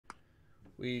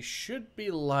We should be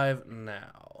live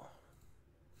now.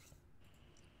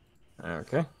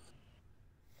 Okay.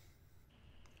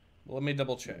 Let me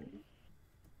double check.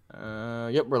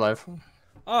 Yep, we're live.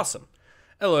 Awesome.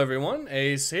 Hello everyone,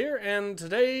 Ace here, and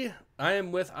today I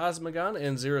am with Asmogan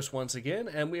and Xerius once again,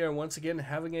 and we are once again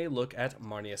having a look at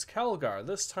Marneus Calgar,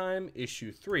 this time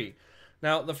issue 3.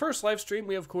 Now, the first live stream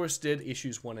we of course did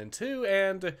issues 1 and 2,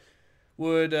 and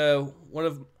would one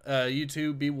of you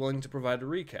two be willing to provide a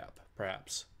recap,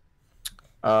 perhaps?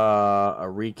 A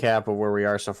recap of where we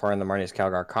are so far in the Marneus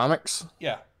Calgar comics.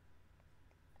 Yeah.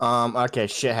 Okay,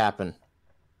 shit happened.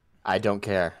 I don't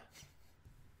care.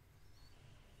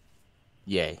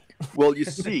 Yay. Well, you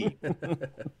see,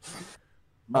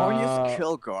 Marneus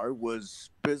Calgar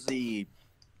was busy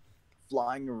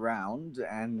flying around,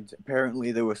 and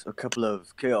apparently there was a couple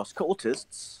of Chaos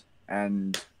cultists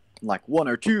and like 1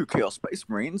 or 2 Chaos Space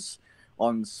Marines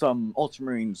on some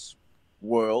Ultramarines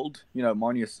world. You know,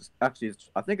 Marneus, actually,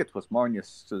 I think it was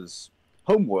Marneus's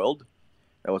home world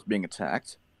that was being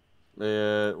attacked.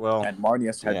 Well, and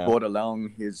Marneus had brought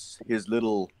along his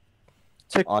little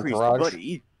tech priest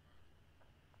buddy.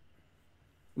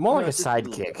 More like a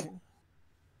sidekick.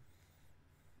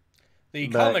 The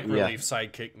comic relief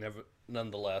sidekick,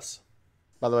 nonetheless.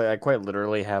 By the way, I quite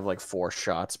literally have like 4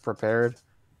 shots prepared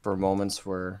for moments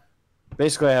where...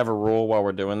 Basically, I have a rule while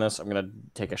we're doing this. I'm going to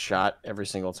take a shot every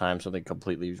single time something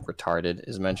completely retarded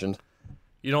is mentioned.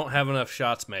 You don't have enough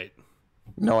shots, mate.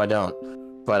 No, I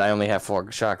don't. But I only have 4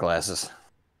 shot glasses.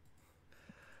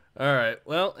 Alright,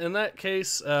 well, in that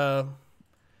case, Alright,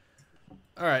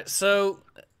 so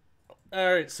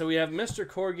we have Mr.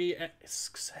 Corgi.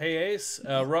 Hey, Ace.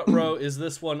 Rutro, is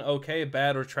this one okay,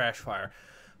 bad, or trash fire?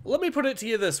 Let me put it to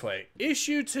you this way.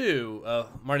 Issue 2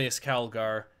 of Marneus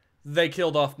Calgar, they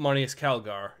killed off Marneus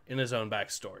Calgar in his own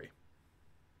backstory.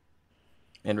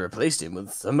 And replaced him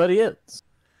with somebody else.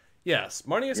 Yes,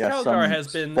 Marneus Calgar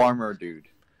has been... farmer dude.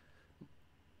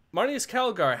 Marneus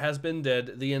Calgar has been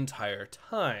dead the entire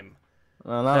time.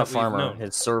 Well, not a farmer,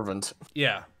 his servant.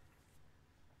 Yeah.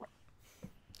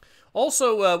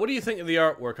 Also, what do you think of the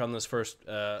artwork on this first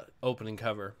opening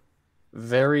cover?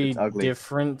 Very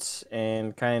different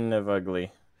and kind of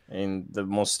ugly. And the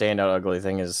most standout ugly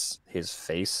thing is his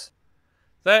face.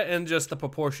 That and just the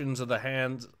proportions of the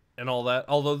hands and all that.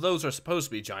 Although those are supposed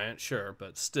to be giant, sure,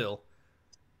 but still.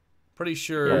 Pretty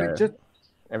sure... Yeah.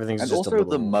 Everything's and just also a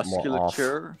little the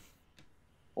musculature, more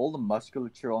all the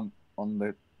musculature on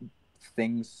the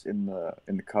things in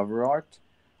the cover art.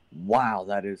 Wow,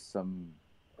 that is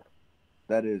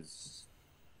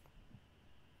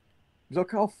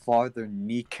look how far their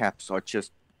kneecaps are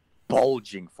just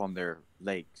bulging from their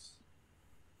legs.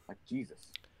 Like Jesus.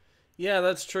 Yeah,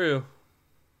 that's true.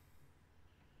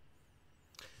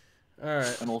 All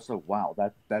right. And also, wow,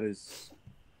 that is.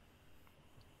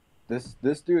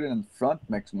 This dude in front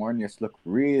makes Marneus look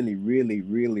really, really,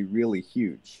 really, really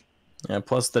huge. Yeah,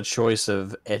 plus the choice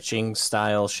of etching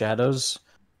style shadows.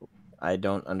 I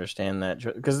don't understand that.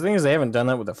 Because the thing is, they haven't done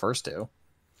that with the first 2.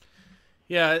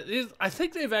 Yeah, I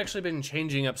think they've actually been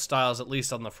changing up styles, at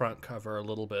least on the front cover, a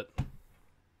little bit.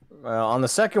 Well, on the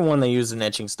second one, they use an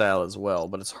etching style as well,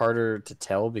 but it's harder to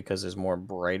tell because there's more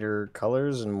brighter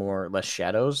colors and less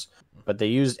shadows. But they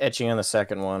used etching on the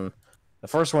second one. The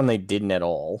first one, they didn't at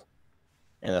all.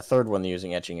 And the third one, they're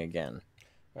using etching again.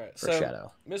 All right, for so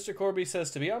shadow. Mr. Corby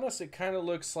says, to be honest, it kind of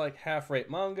looks like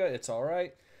half-rate manga. It's all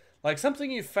right. Like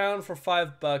something you found for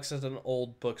 $5 at an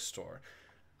old bookstore.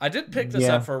 I did pick this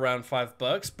up for around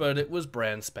 $5, but it was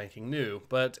brand spanking new.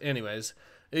 But anyways,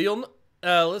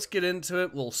 let's get into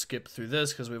it. We'll skip through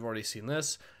this because we've already seen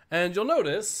this. And you'll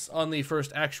notice on the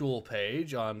first actual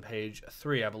page, on page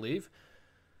 3, I believe,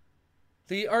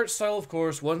 the art style, of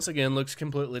course, once again looks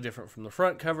completely different from the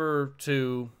front cover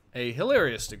to a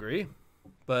hilarious degree.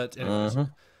 But anyways,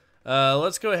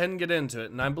 let's go ahead and get into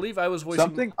it. And I believe I was voicing...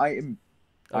 Something I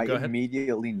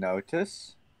immediately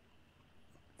notice,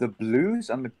 the blues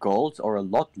and the golds are a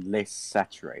lot less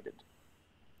saturated.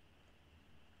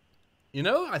 You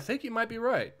know, I think you might be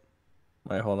right.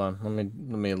 Wait, hold on.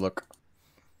 Let me look.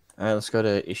 All right, let's go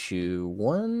to issue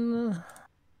 1.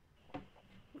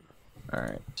 All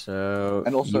right, so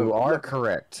and also, you are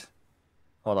correct.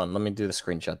 Hold on, let me do the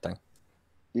screenshot thing.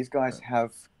 These guys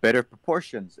have better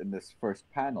proportions in this first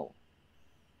panel.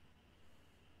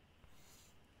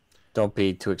 Don't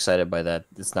be too excited by that.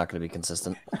 It's not going to be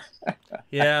consistent.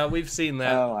 Yeah, we've seen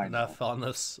that enough on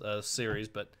this series,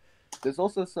 but... There's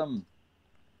also some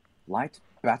light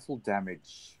battle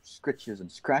damage, scritches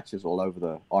and scratches all over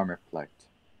the armor plate.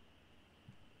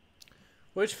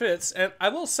 Which fits, and I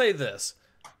will say this.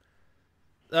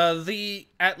 At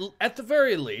the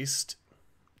very least,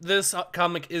 this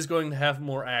comic is going to have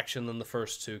more action than the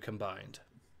first two combined.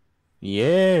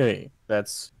 Yay!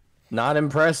 That's not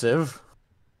impressive.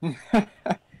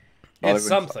 It's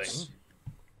something.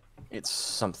 It's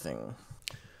something.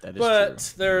 That is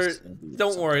but true.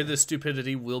 Don't worry, the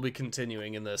stupidity will be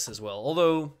continuing in this as well.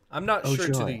 Although I'm not sure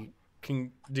to the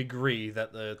degree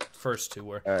that the first two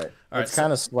were. All right. It's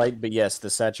kind of slight, but yes,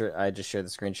 I just shared the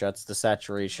screenshots. The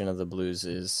saturation of the blues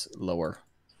is lower.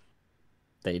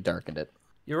 They darkened it.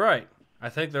 You're right. I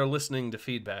think they're listening to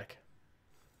feedback.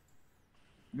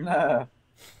 That's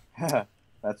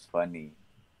funny.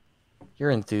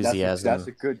 Your enthusiasm that's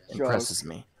a good joke. Impresses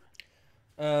me.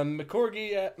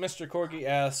 Mr. Corgi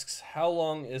asks, how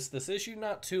long is this issue?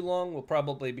 Not too long. We'll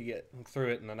probably be getting through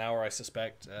it in an hour, I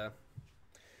suspect.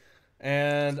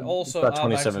 And also... It's about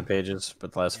 27 pages,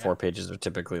 but the last 4 pages are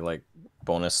typically like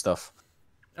bonus stuff.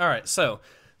 All right, so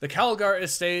the Calgar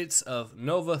Estates of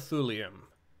Nova Thulium.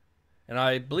 And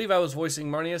I believe I was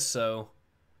voicing Marneus, so...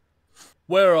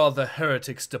 Where are the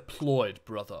heretics deployed,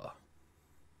 brother?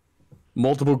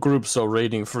 Multiple groups are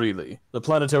raiding freely. The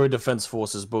planetary defense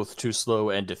force is both too slow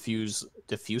and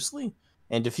diffusely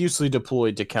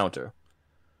deployed to counter.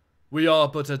 We are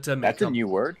but a demi. That's a new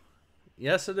word.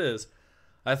 Yes, it is.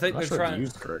 I think they're trying.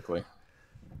 Used correctly.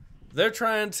 They're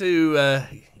trying to.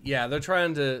 They're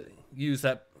trying to use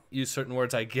certain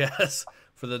words, I guess,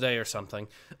 for the day or something.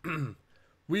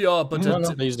 We are but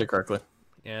they used it correctly.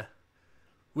 Yeah.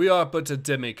 We are but a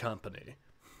demi company.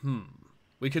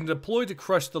 We can deploy to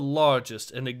crush the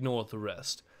largest and ignore the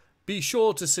rest. Be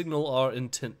sure to signal our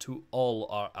intent to all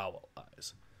our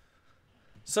allies.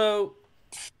 So...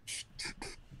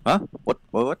 Huh?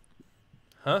 What?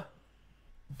 Huh?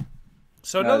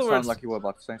 So in other words... Sounds like you were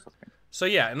about to say something. So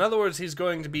yeah, in other words, he's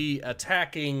going to be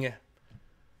attacking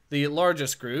the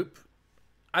largest group.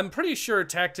 I'm pretty sure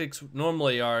tactics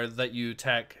normally are that you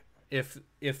attack... If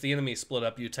the enemy split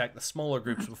up, you attack the smaller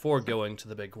groups before going to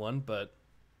the big one, but...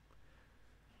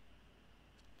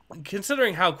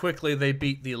 Considering how quickly they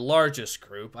beat the largest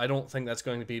group, I don't think that's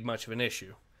going to be much of an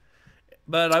issue.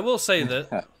 But I will say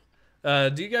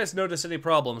that, do you guys notice any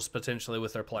problems potentially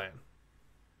with their plan?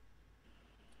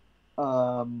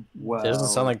 Well... It doesn't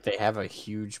sound like they have a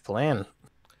huge plan.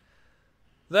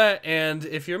 That, and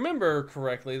if you remember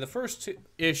correctly, the first 2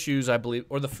 issues, I believe,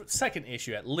 or the second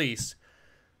issue at least,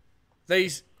 they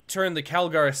turned the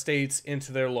Calgar Estates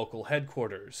into their local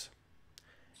headquarters.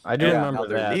 I do remember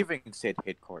they're that. leaving said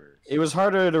headquarters. It was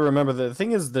harder to remember. The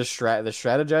thing is, the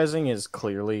strategizing is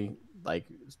clearly like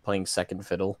playing second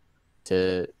fiddle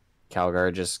to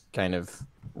Calgar, just kind of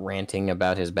ranting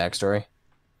about his backstory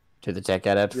to the tech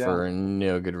adept for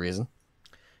no good reason.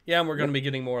 Yeah, and we're going to be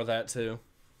getting more of that too.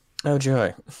 Oh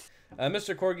joy!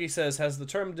 Mr. Corgi says, "Has the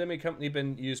term demi company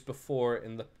been used before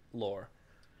in the lore?"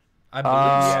 I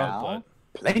believe so, but.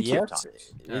 Plenty of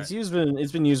times.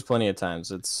 It's been used plenty of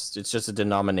times. It's just a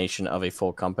denomination of a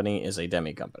full company is a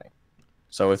demi company.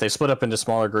 So if they split up into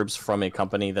smaller groups from a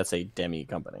company, that's a demi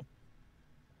company.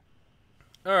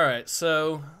 All right,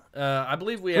 so I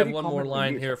believe we have one more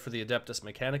line here for the Adeptus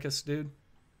Mechanicus dude.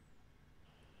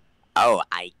 Oh,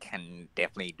 I can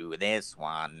definitely do this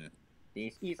one.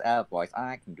 This is a voice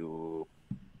I can do.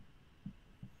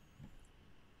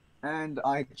 And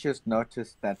I just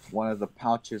noticed that one of the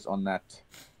pouches on that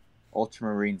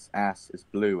Ultramarine's ass is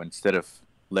blue instead of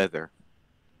leather.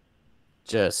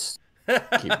 Just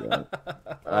keep going.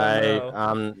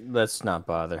 Let's not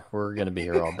bother. We're gonna be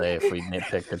here all day if we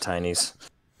nitpick the tinies.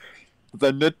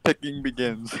 The nitpicking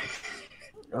begins.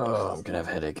 Oh, I'm gonna have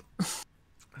a headache.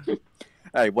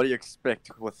 Hey, what do you expect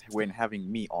when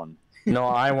having me on? No,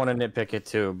 I want to nitpick it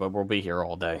too, but we'll be here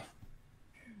all day.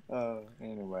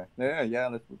 Anyway. Yeah,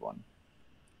 let's move on.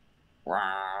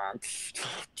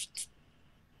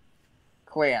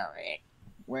 Query.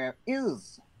 Where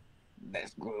is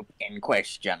this group in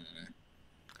question?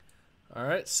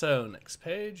 Alright, so next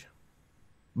page.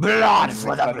 Blood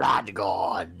for the blood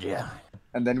god.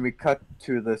 And then we cut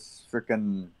to this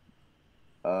freaking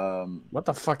What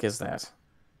the fuck is that?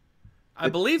 I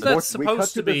believe that's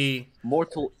supposed to be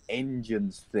Mortal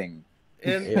Engines thing.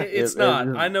 And it's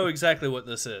not. I know exactly what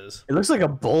this is. It looks like a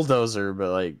bulldozer, but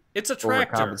like it's a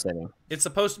tractor. It's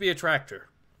supposed to be a tractor.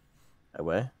 A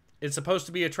what? It's supposed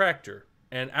to be a tractor,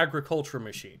 an agriculture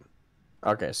machine.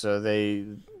 Okay, so they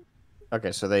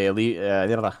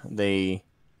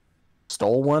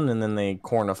stole one and then they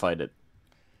cornified it.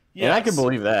 Yes. And I can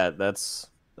believe that. That's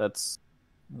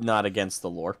not against the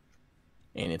lore,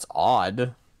 and it's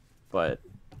odd, but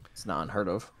it's not unheard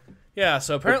of. Yeah,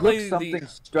 so apparently it looks something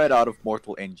straight out of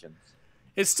Mortal Engines.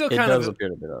 It's still kind of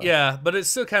but it's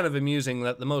still kind of amusing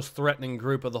that the most threatening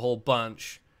group of the whole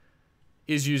bunch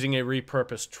is using a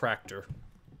repurposed tractor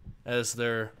as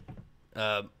their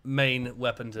main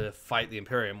weapon to fight the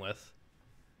Imperium with.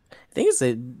 I think it's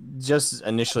that just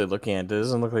initially looking at it,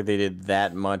 doesn't look like they did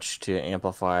that much to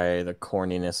amplify the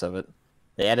corniness of it.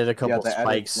 They added a couple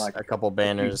spikes, a couple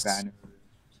banners,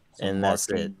 and that's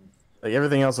it. Like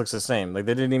everything else looks the same. Like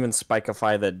they didn't even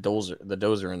spikeify the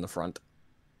dozer in the front.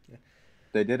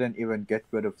 They didn't even get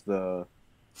rid of the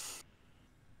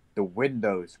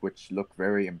windows, which look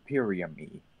very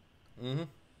Imperium-y. Mm-hmm.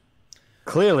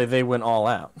 Clearly, they went all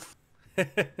out.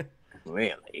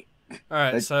 Clearly. All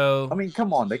right, so I mean,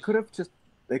 come on. They could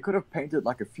have painted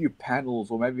like a few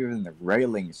panels or maybe even the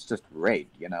railings just red,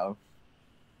 you know.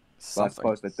 But I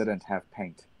suppose they didn't have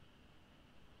paint.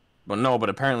 Well, no, but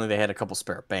apparently they had a couple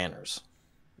spare banners.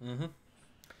 Mm-hmm.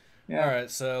 Yeah. All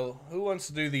right, so who wants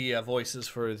to do the voices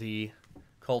for the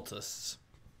cultists?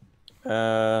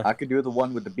 I could do the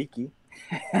one with the beaky.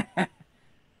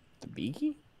 The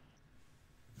beaky?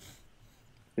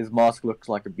 His mask looks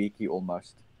like a beaky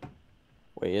almost.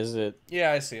 Wait, is it?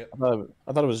 Yeah, I see it. I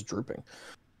thought it was drooping.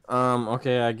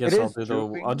 Okay, I guess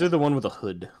I'll do the one with the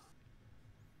hood.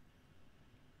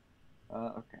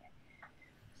 Okay.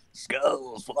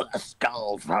 Skulls for the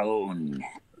skull throne.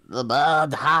 The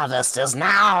bird harvest is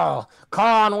now.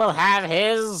 Corn will have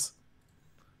his.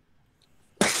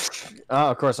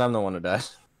 Oh, of course, I'm the one who died.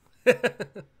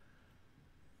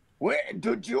 Where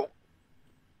did you?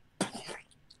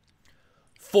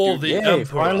 For the Emperor.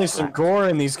 Finally some gore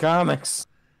in these comics.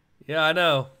 Yeah, I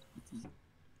know.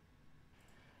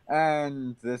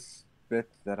 And this bit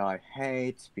that I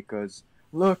hate because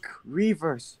look,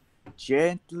 Reavers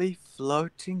gently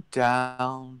floating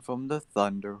down from the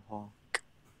Thunderhawk.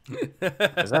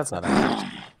 That's not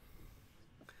happening.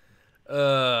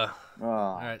 All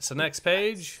right, so next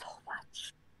page.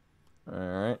 All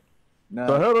right. No,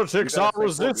 The heretics are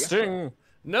resisting.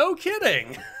 No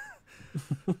kidding.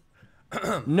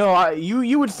 No,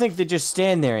 you would think they'd just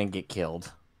stand there and get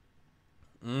killed.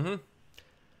 Mm-hmm.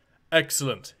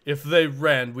 Excellent. If they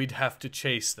ran, we'd have to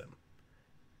chase them.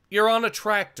 You're on a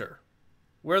tractor.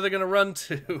 Where are they going to run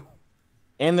to?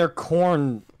 And they're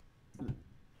corn...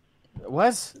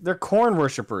 What? They're corn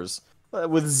worshippers.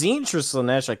 With Tzeentch or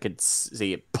Slaanesh, I could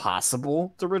see it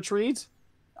possible to retreat.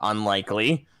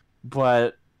 Unlikely.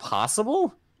 But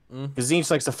possible? Because Tzeentch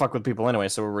likes to fuck with people anyway,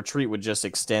 so a retreat would just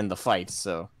extend the fight,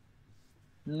 so...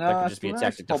 No, that could just be a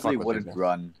tactic to fuck probably with wouldn't people.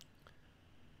 run.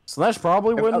 Slaanesh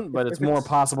probably wouldn't, but if it's more it's-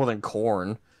 possible than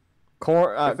corn.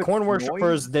 Corn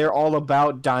worshippers, they're all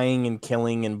about dying and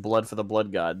killing and blood for the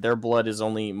blood god. Their blood is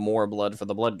only more blood for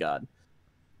the blood god.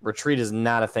 Retreat is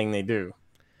not a thing they do.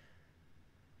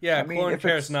 Yeah, I mean, corn if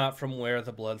cares it's- not from where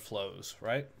the blood flows,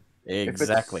 right?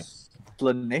 Exactly.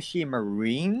 Slaaneshi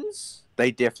Marines,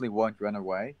 they definitely won't run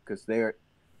away because they're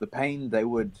the pain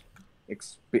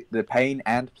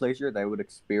and pleasure they would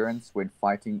experience when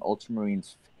fighting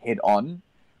Ultramarines head on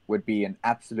would be an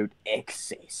absolute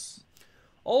excess.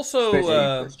 Also,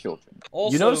 Especially for children.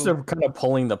 also, You notice they're kind of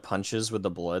pulling the punches with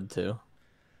the blood, too?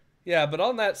 yeah, but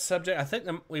on that subject, I think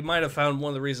we might have found one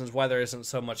of the reasons why there isn't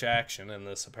so much action in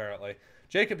this, apparently.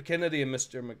 Jacob Kennedy and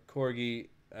Mr. McCorgy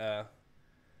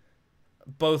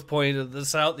both pointed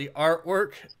this out. The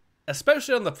artwork,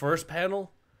 especially on the first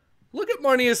panel, look at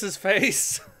Marneus'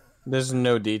 face. There's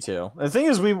no detail. The thing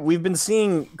is, we've been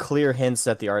seeing clear hints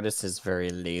that the artist is very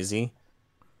lazy.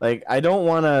 Like, I don't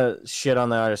want to shit on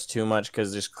the artist too much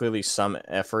because there's clearly some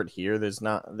effort here.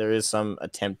 There is some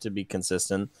attempt to be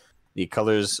consistent. The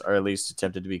colors are at least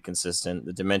attempted to be consistent.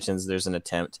 The dimensions, there's an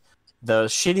attempt. The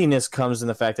shittiness comes in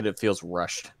the fact that it feels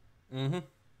rushed. Mm-hmm.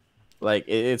 Like,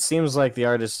 it seems like the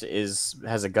artist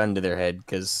has a gun to their head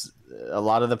because a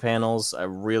lot of the panels are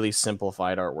really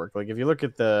simplified artwork. Like, if you look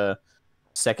at the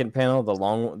second panel,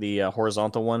 the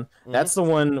horizontal one, that's the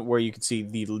one where you can see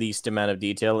the least amount of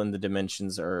detail and the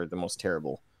dimensions are the most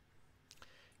terrible.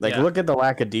 Like, look at the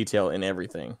lack of detail in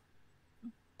everything.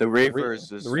 The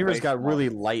Reavers got really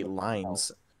light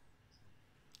lines.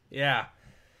 Yeah.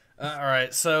 All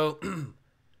right, so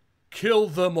kill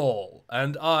them all,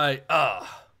 and I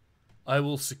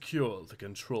will secure the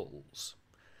controls.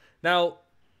 Now,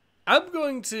 I'm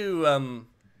going to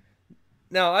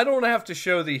now, I don't have to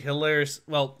show the hilarious...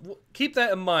 Well, keep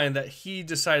that in mind that he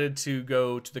decided to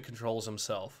go to the controls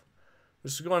himself.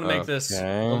 Which is going to make this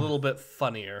a little bit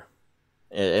funnier.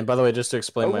 And by the way, just to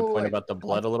explain my point about the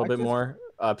blood a little bit more,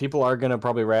 people are going to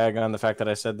probably rag on the fact that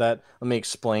I said that. Let me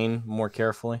explain more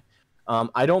carefully.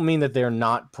 I don't mean that they're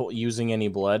not using any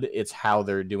blood. It's how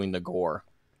they're doing the gore.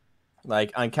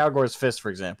 Like, on Calgar's fist, for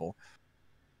example.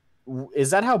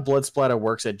 Is that how blood splatter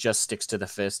works? It just sticks to the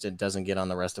fist and doesn't get on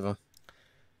the rest of them?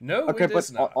 No, Okay, it but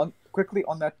is not. quickly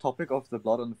on that topic of the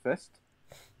blood on the fist,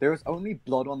 there is only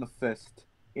blood on the fist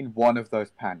in one of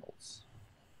those panels.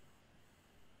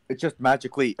 It just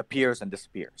magically appears and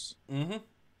disappears. Mm-hmm.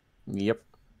 Yep.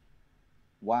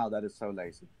 Wow, that is so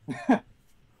lazy.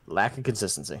 Lack of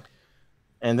consistency.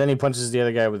 And then he punches the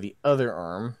other guy with the other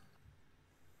arm.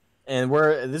 And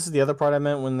where this is the other part I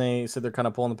meant when they said they're kind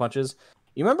of pulling the punches.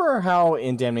 You remember how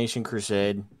in Damnation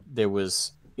Crusade there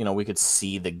was, we could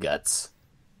see the guts.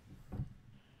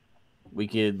 We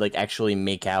could like actually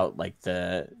make out like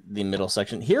the middle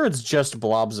section. Here it's just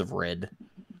blobs of red.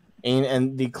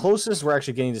 And the closest we're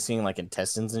actually getting to seeing like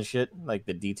intestines and shit, like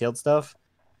the detailed stuff,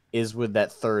 is with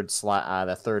that third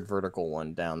vertical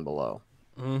one down below.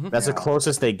 Mm-hmm. That's the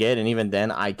closest they get, and even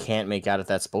then I can't make out if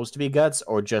that's supposed to be guts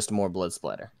or just more blood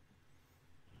splatter.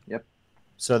 Yep.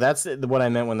 So that's what I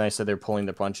meant when I said they're pulling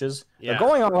the punches. Yeah. They're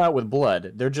going all out with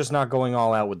blood. They're just not going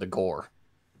all out with the gore.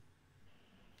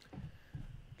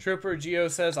 Trooper Geo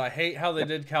says, I hate how they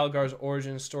did Calgar's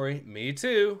origin story. Me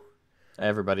too.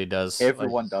 Everybody does.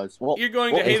 Everyone does. Well, You're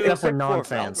going to hate it. Except for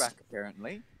non-fans. Valrak,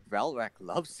 apparently. Valrak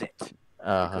loves it.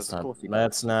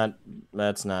 Let's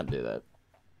not do that.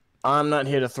 I'm not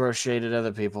here to throw shade at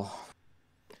other people.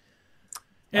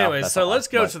 Anyway, so let's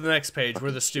go but- to the next page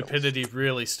where the stupidity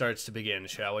really starts to begin,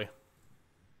 shall we?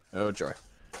 Oh, joy.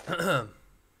 I'm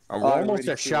almost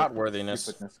at shot worthiness.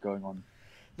 Stupidness going on.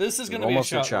 This is going to be a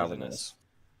shot worthiness.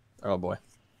 Oh, boy.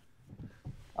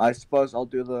 I suppose I'll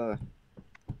do the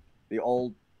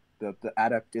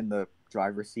adept in the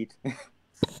driver's seat.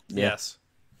 Yes.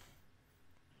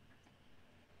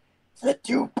 The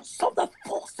dupes of the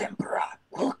false emperor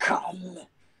will come.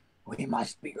 We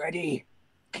must be ready.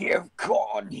 Give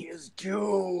Khan his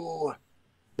due.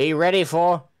 Be ready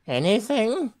for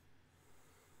anything?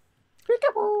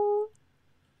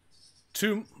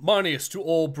 To Marneus, to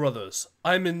all brothers,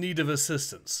 I'm in need of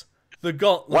assistance. The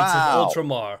gauntlets of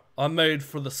Ultramar are made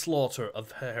for the slaughter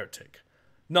of heretic,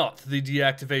 not the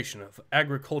deactivation of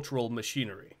agricultural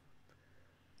machinery.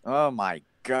 Oh my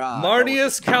god.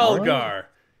 Marneus Calgar,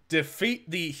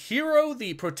 defeat the hero,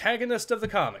 the protagonist of the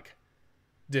comic,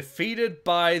 defeated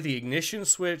by the ignition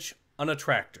switch on a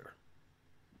tractor.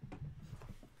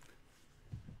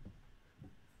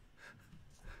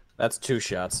 That's 2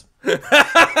 shots.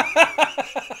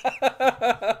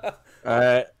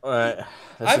 Alright.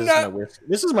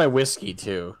 This is my whiskey,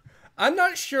 too. I'm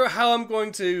not sure how I'm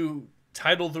going to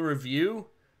title the review.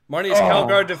 Marneus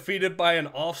Calgar defeated by an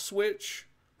off switch.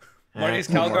 Marneus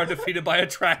Calgar defeated by a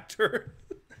tractor.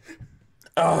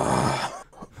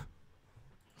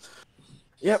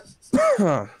 Yep.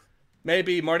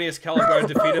 Maybe Marneus Calgar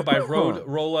defeated by Road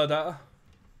Rolada.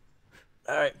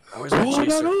 Alright, where's my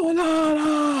chaser?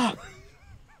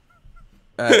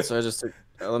 Alright, so I just took...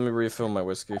 let me refill my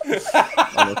whiskey.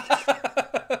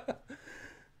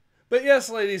 But yes,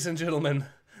 ladies and gentlemen,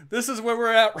 this is where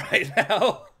we're at right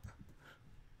now.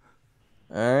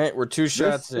 Alright, we're 2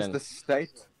 shots This in.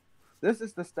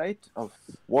 is the state of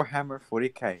Warhammer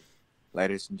 40k.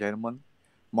 Ladies and gentlemen,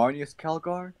 Marneus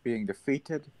Calgar being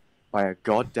defeated by a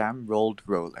goddamn rolled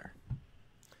roller.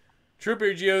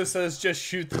 Trooper Geo says, just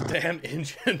shoot the damn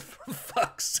engine, for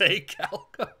fuck's sake,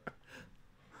 Calgar.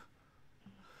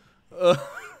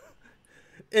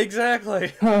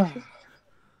 Exactly.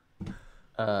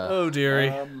 Oh,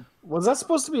 dearie. Was that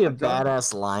supposed to be a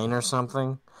badass line or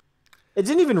something? It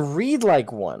didn't even read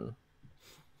like one.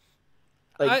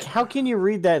 Like, how can you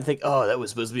read that and think, oh, that was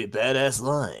supposed to be a badass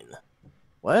line?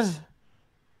 What?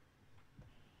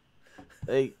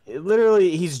 Like,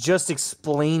 literally, he's just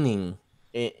explaining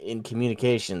in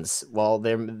communications while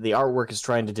the artwork is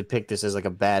trying to depict this as like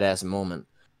a badass moment.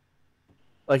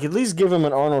 Like, at least give him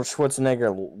an Arnold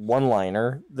Schwarzenegger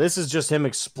one-liner. This is just him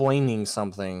explaining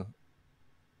something.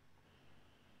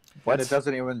 But it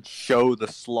doesn't even show the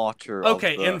slaughter.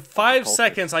 Okay, in 5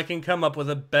 seconds, I can come up with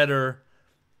a better...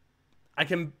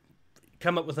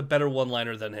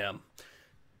 one-liner than him.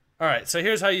 Alright, so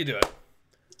here's how you do it.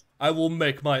 I will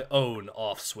make my own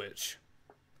off switch.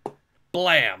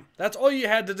 Blam! That's all you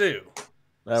had to do.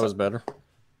 That was better.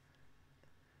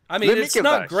 I mean, it's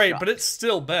not great, but it's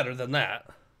still better than that.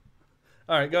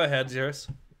 Alright, go ahead, Xerius.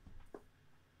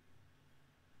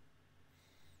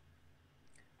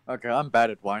 Okay, I'm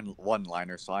bad at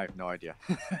one-liners, so I have no idea.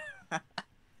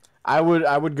 I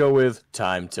would go with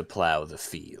time to plow the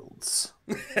fields.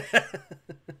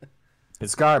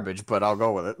 It's garbage, but I'll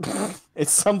go with it.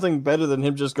 It's something better than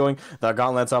him just going, the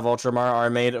gauntlets of Ultramar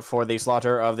are made for the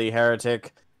slaughter of the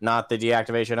heretic, not the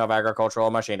deactivation of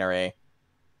agricultural machinery.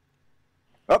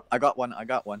 Oh, I got one.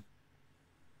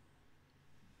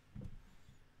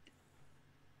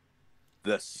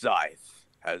 The scythe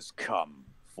has come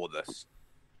for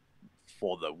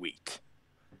the wheat.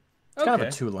 It's kind of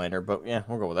a two-liner, but yeah,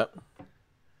 we'll go with that.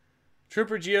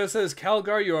 Trooper Geo says,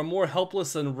 Calgar, you are more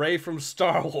helpless than Rey from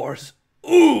Star Wars.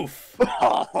 Oof!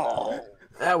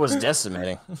 That was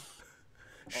decimating.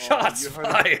 Shots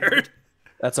fired!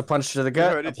 That's a punch to the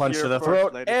gut, a punch to the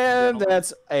throat, and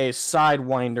that's a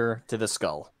sidewinder to the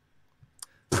skull.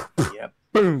 Yep.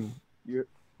 Boom! You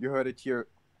heard it here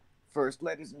first,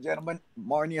 ladies and gentlemen.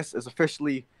 Marneus is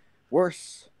officially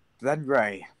worse than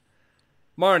Rey.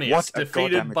 Marneus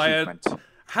defeated by a...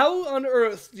 How on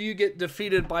earth do you get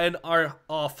defeated by an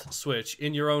off switch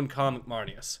in your own comic,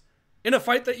 Marneus? In a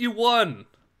fight that you won!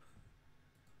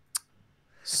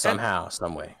 Somehow,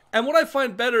 some way. And what I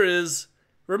find better is,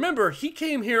 remember, he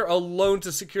came here alone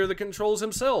to secure the controls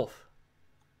himself.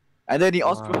 And then he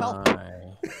asked for help.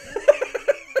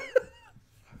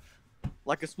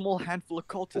 Like a small handful of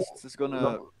cultists is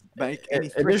gonna make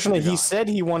any... Additionally, he said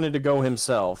he wanted to go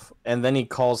himself, and then he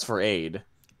calls for aid.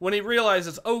 When he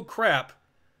realizes, oh crap,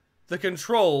 the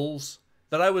controls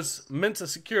that I was meant to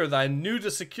secure, that I knew to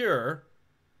secure,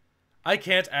 I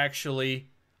can't actually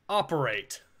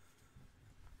operate.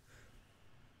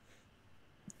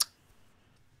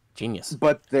 Genius.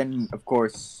 But then, of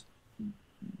course,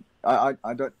 I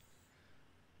don't...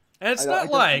 And it's not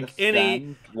like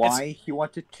any... why he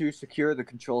wanted to secure the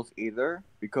controls either,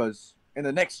 because in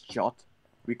the next shot,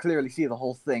 we clearly see the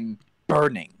whole thing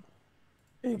burning.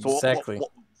 Exactly.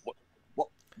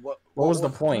 What was the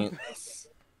point?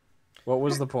 What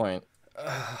was the point?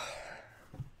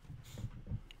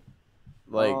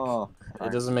 Like,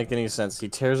 it doesn't make any sense. He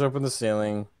tears open the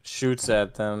ceiling, shoots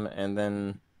at them, and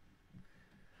then...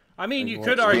 I mean, you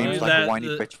could argue like that... a whiny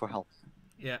bitch for help.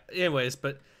 Yeah, anyways,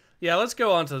 but... Yeah, let's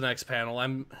go on to the next panel.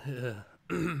 I'm...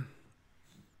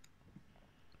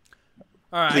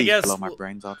 Alright, I guess blow my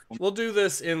brains out. We'll do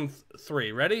this in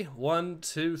 3. Ready? 1,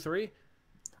 2, 3.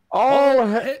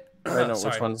 Hey. No,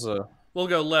 which one's We'll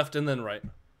go left and then right.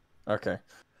 Okay.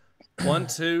 1,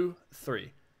 2,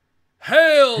 3.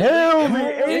 Hail! Hail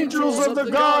the angels of the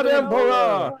God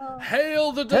Emperor!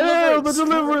 Hail the Hail deliverance, the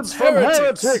deliverance from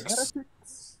heretics!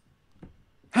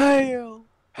 Hail!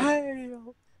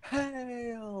 Hail!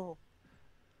 Hail!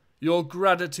 Your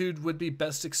gratitude would be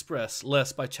best expressed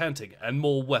less by chanting and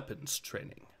more weapons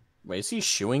training. Wait, is he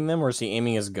shooing them or is he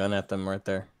aiming his gun at them right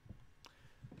there?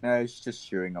 No, he's just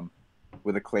shooting them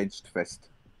with a clenched fist.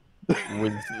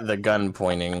 With the gun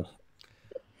pointing.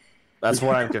 That's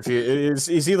why I'm confused.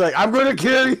 Is he like, I'm gonna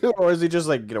kill you? Or is he just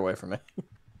like, get away from me?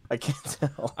 I can't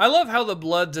tell. I love how the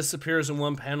blood disappears in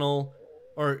one panel,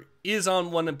 or is on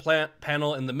one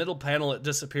panel. In the middle panel, it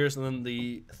disappears, and then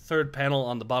the third panel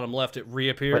on the bottom left, it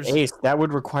reappears. But Ace, that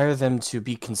would require them to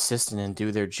be consistent and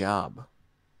do their job.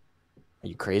 Are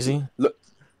you crazy?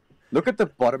 Look at the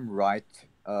bottom right,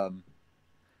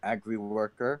 agri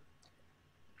worker.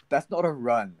 That's not a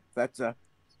run. That's a...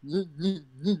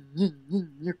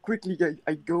 Quickly,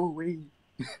 I go away.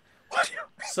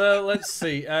 So, let's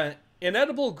see.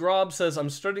 Inedible Grob says, I'm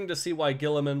starting to see why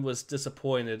Gilliman was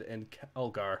disappointed in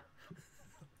Calgar.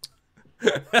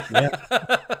 Yeah.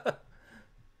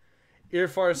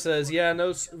 Earfar says, yeah,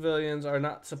 no civilians are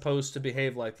not supposed to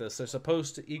behave like this. They're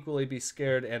supposed to equally be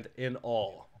scared and in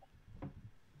awe.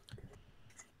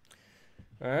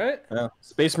 Alright.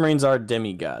 Space Marines are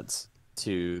demigods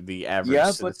to the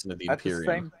average citizen of the Imperium. At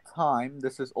the same time,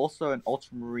 this is also an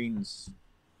Ultramarines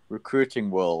recruiting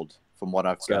world, from what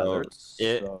I've gathered.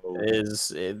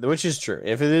 Which is true.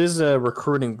 If it is a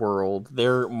recruiting world,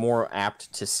 they're more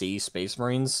apt to see Space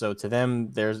Marines. So to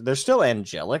them, they're still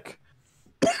angelic,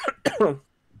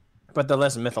 but they're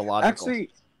less mythological. Actually,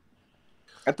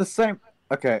 at the same...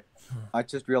 Okay, I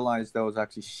just realized that was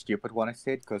actually stupid what I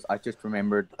said, because I just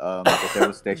remembered the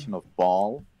devastation of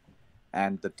Baal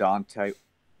and the Dante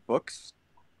books.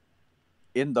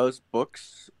 In those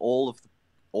books, all of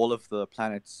the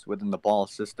planets within the Baal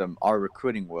system are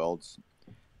recruiting worlds,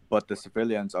 but the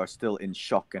civilians are still in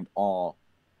shock and awe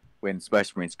when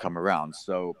Space Marines come around.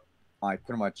 So I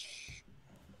pretty much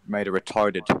made a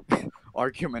retarded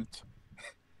argument.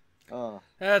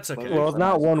 That's okay. Well,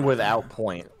 not one without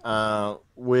point.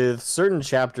 With certain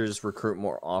chapters recruit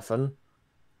more often,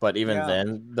 but even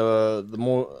then, the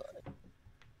more...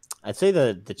 I'd say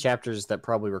the chapters that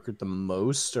probably recruit the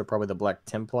most are probably the Black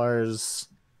Templars.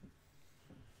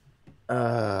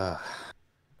 Black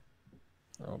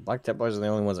Templars are the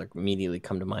only ones that immediately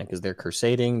come to mind because they're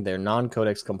crusading, they're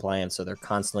non-codex compliant, so they're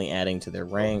constantly adding to their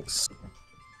ranks.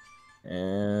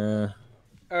 All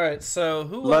right, so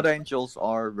who? Blood Angels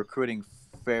are recruiting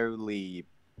fairly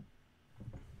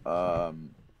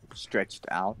stretched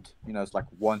out. You know, it's like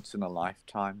once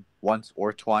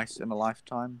or twice in a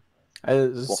lifetime.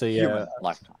 So yeah, human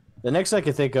lifetime. the next I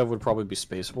could think of would probably be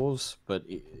Space Wolves, but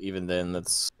even then,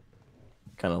 that's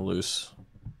kind of loose.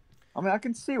 I mean, I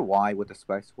can see why with the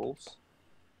Space Wolves.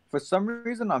 For some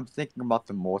reason, I'm thinking about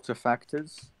the mortar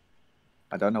factors.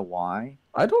 I don't know why.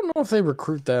 I don't know if they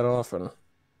recruit that often.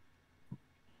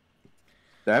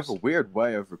 They have a weird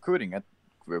way of recruiting it.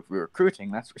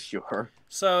 Recruiting, that's for sure.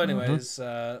 So, anyways,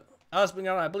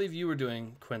 Asmogan, I believe you were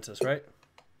doing Quintus, right?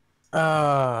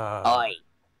 I.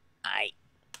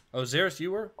 Oh, Xerius,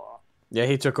 you were? Yeah,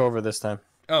 he took over this time.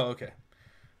 Oh, okay.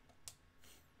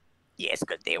 Yes,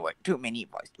 because there were too many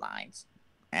voice lines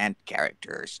and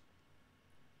characters.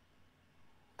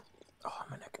 Oh,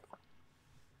 my neck.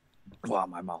 Wow,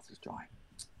 my mouth is dry.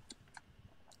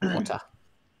 Water.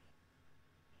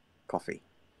 Coffee.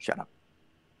 Shut up.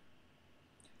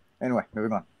 Anyway,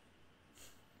 moving on.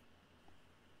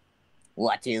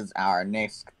 What is our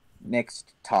next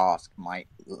task, my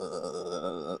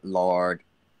lord?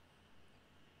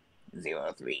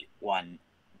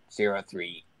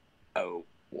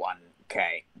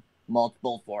 0310301K.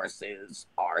 Multiple forces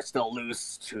are still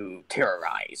loose to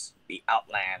terrorize the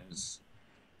Outlands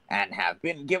and have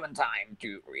been given time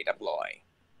to redeploy.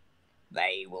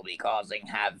 They will be causing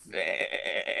havoc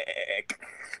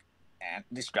and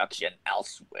destruction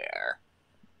elsewhere.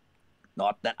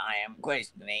 Not that I am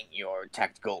questioning your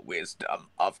tactical wisdom,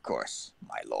 of course,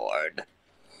 my lord.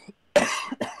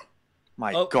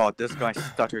 My God, this guy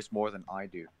stutters more than I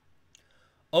do.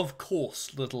 Of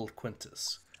course, little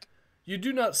Quintus. You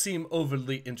do not seem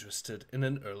overly interested in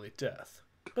an early death.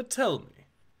 But tell me,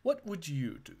 what would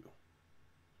you do?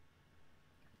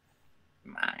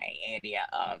 My area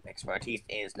of expertise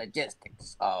is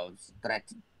logistics of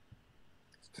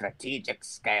strategic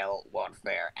scale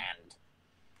warfare and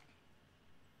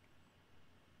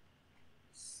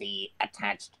see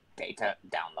attached data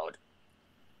download.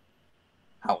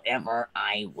 However,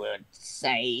 I would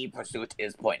say pursuit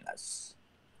is pointless.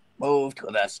 Move to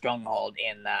the stronghold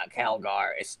in the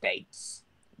Calgar estates.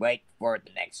 Wait for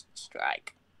the next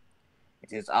strike.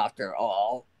 It is, after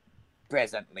all,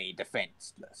 presently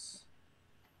defenseless.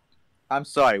 I'm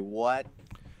sorry, what?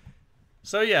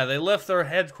 So yeah, they left their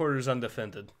headquarters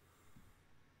undefended.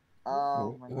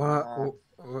 Oh my God.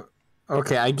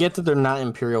 Okay, I get that they're not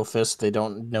Imperial Fists. They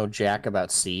don't know jack about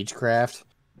siegecraft.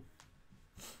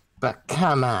 But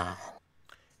come on.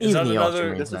 Is Even that the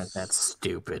another- Ultramarines aren't that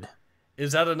stupid.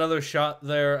 Is that another shot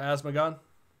there, Asmogan?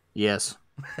 Yes.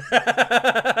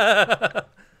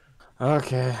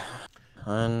 Okay.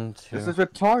 One, two. This is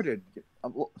retarded.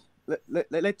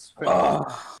 Let's finish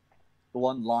the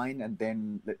one line and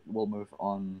then we'll move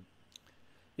on.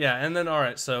 Yeah, and then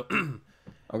alright, so I'm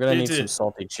gonna need did. some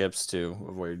salty chips to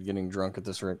avoid getting drunk at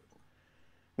this rate.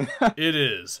 it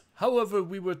is. However,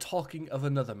 we were talking of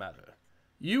another matter.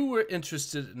 You were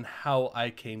interested in how I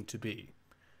came to be.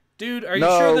 Dude, are you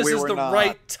sure this is the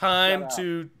right time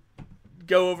to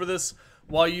go over this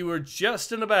while you were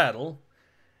just in a battle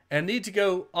and need to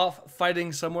go off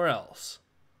fighting somewhere else?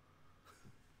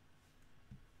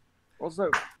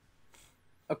 Also,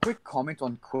 a quick comment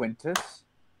on Quintus.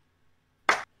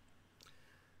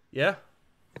 Yeah?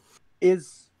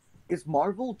 Is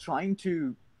Marvel trying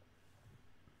to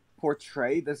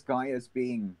portray this guy as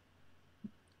being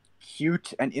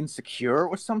cute and insecure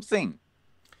or something?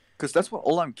 Because that's what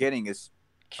all I'm getting is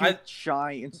cute,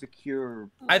 shy,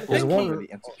 insecure. I think really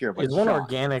insecure, but His one shy.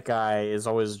 organic eye is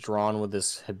always drawn with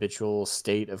this habitual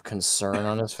state of concern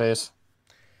on his face.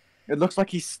 It looks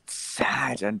like he's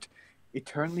sad and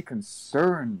eternally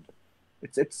concerned.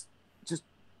 It's just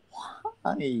why?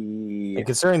 And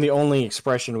considering the only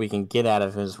expression we can get out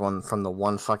of him is one from the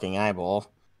one fucking eyeball,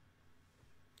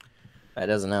 that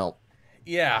doesn't help.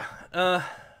 Yeah.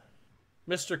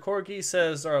 Mr. Corgi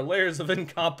says there are layers of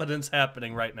incompetence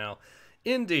happening right now.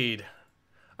 Indeed.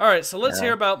 Alright, so let's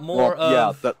hear about more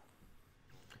of... Yeah,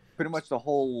 pretty much the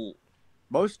whole...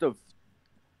 Most of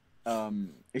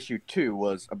issue 2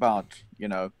 was about,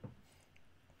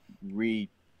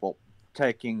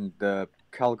 taking the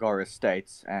Calgar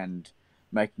estates and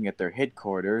making it their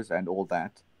headquarters and all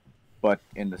that. But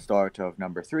in the start of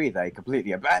number 3, they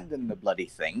completely abandoned the bloody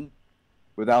thing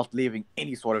without leaving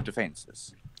any sort of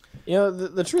defenses.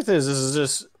 The truth is, this is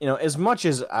just, as much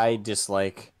as I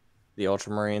dislike the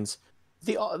Ultramarines,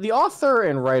 the author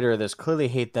and writer of this clearly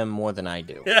hate them more than I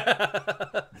do.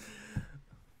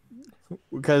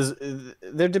 Because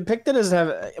they're depicted as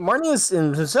Marneus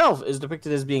himself is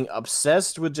depicted as being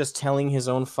obsessed with just telling his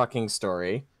own fucking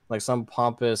story, like some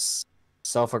pompous,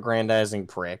 self-aggrandizing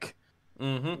prick.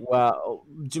 Mm-hmm. While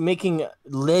making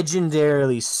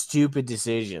legendarily stupid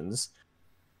decisions,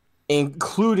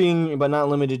 including, but not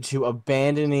limited to,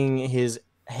 abandoning his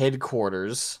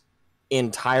headquarters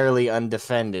entirely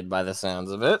undefended by the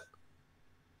sounds of it.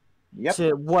 Yep.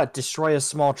 To what? Destroy a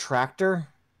small tractor?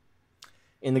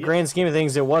 In the grand scheme of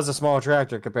things, it was a small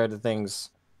tractor compared to things.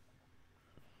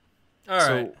 All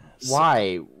right. So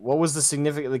why? What was the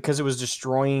significance? Because it was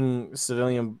destroying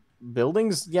civilian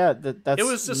buildings? Yeah, that's it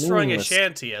was destroying meaningless. a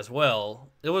shanty as well.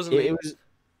 It wasn't. It was. It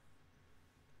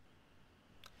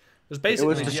was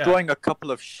basically. It was destroying a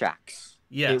couple of shacks.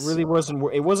 Yes. It really wasn't.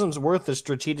 It wasn't worth the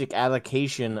strategic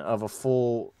allocation of a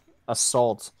full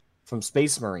assault from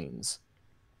Space Marines.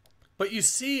 But you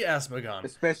see, Asmogan,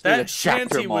 Especially that the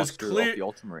chapter shanty was master clear. of the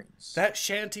Ultramarines. That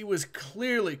shanty was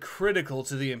clearly critical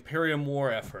to the Imperium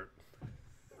War effort.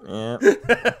 Yeah.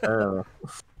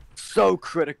 So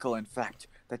critical, in fact,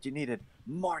 that you needed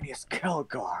Marneus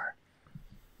Calgar,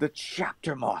 the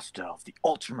chapter master of the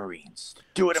Ultramarines, to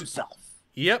do it himself.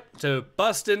 Yep, to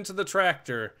bust into the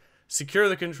tractor, secure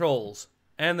the controls,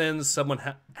 and then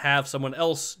have someone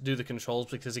else do the controls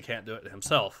because he can't do it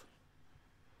himself.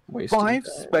 5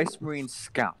 Space Marine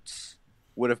scouts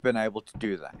would have been able to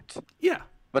do that. Yeah.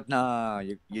 But nah,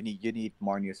 you need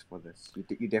Marneus for this.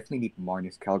 You definitely need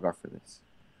Marneus Calgar for this.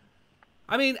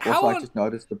 I mean, Also, I just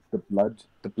noticed the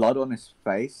blood on his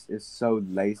face is so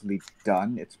lazily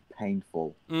done. It's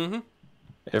painful. Mm-hmm.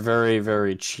 A very,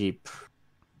 very cheap.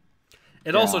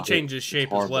 It also changes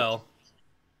shape as well.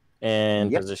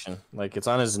 And position. Like, it's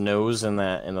on his nose in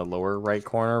the lower right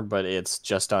corner, but it's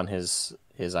just on his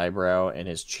eyebrow and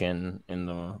his chin in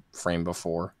the frame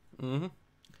before. Mm-hmm.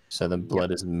 So the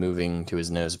blood is moving to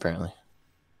his nose, apparently.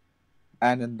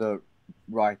 And in the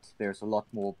right, there's a lot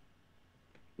more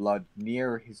blood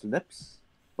near his lips,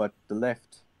 but the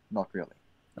left, not really.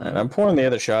 And I'm pouring the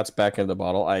other shots back into the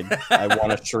bottle. I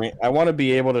want to stream. I want to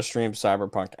be able to stream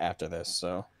Cyberpunk after this.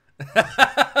 So.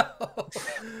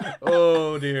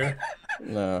 Oh dear.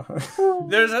 No.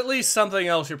 There's at least something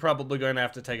else you're probably going to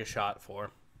have to take a shot for.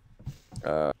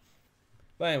 But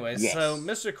anyway, so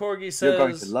Mr. Corgi says... You're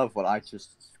going to love what I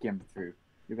just skimmed through.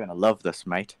 You're going to love this,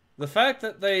 mate. The fact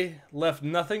that they left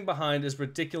nothing behind is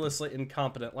ridiculously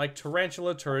incompetent, like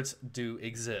tarantula turrets do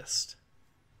exist.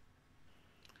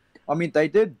 I mean, they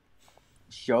did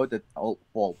show that,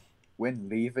 well, when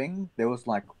leaving, there was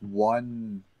like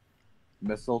one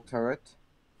missile turret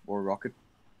or rocket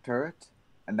turret,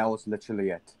 and that was literally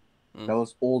it. That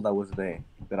was all that was there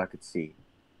that I could see.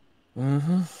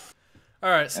 Mm-hmm. All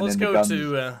right, so let's go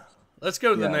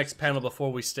to the next panel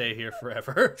before we stay here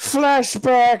forever.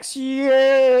 Flashbacks,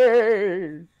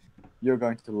 yay! You're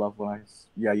going to love what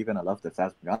you're going to love this,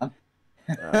 Asmogan.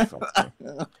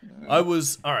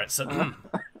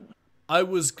 I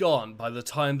was gone by the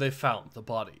time they found the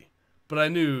body, but I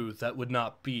knew that would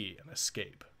not be an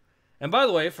escape. And by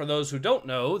the way, for those who don't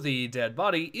know, the dead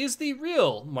body is the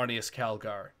real Marneus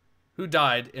Calgar, who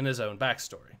died in his own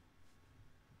backstory.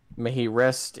 May he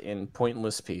rest in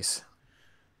pointless peace.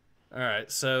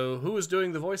 Alright, so who was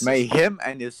doing the voices? May him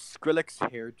and his Skrillex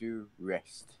hairdo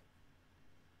rest.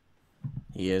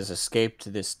 He has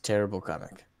escaped this terrible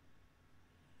comic.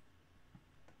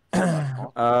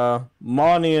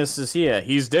 Marneus is here.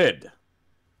 He's dead.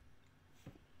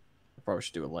 I probably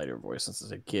should do a lighter voice since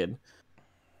he's a kid.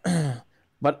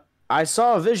 But I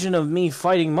saw a vision of me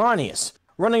fighting Marneus,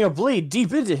 running a blade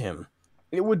deep into him.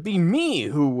 It would be me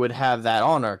who would have that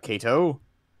honor, Kato.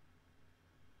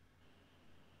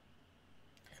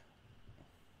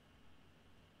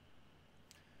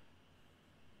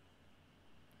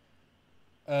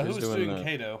 Who's doing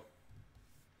Kato?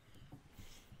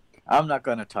 I'm not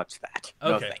going to touch that.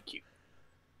 Okay. No, thank you.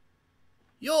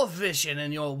 Your vision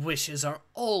and your wishes are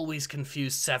always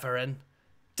confused, Severin.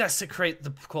 Desecrate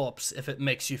the corpse if it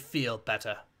makes you feel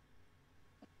better.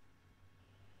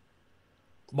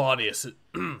 Marneus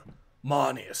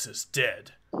is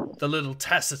dead. The little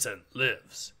taciturn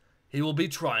lives. He will be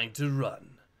trying to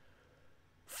run.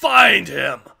 Find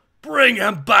him! Bring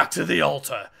him back to the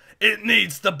altar! It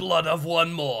needs the blood of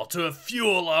one more to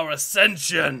fuel our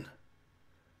ascension!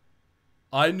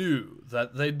 I knew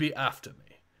that they'd be after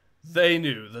me. They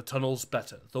knew the tunnels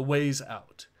better, the ways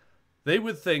out. They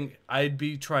would think I'd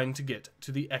be trying to get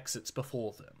to the exits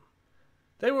before them.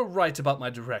 They were right about my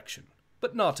direction,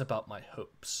 but not about my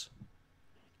hopes.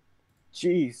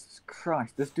 Jesus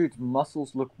Christ, this dude's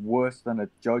muscles look worse than a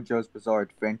JoJo's Bizarre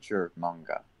Adventure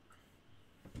manga.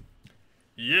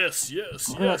 Yes.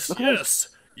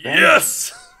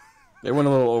 They went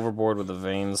a little overboard with the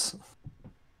veins.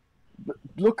 But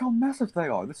look how massive they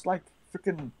are. This like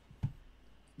freaking...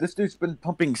 This dude's been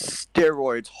pumping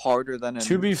steroids harder than...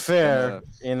 To be fair,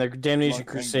 in the Damnation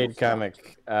Crusade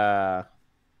comic...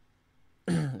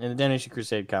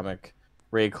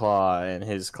 Rayclaw and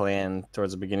his clan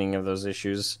towards the beginning of those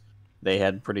issues, they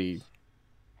had pretty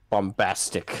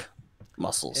bombastic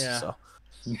muscles. Yeah. So.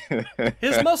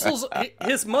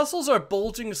 His muscles are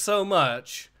bulging so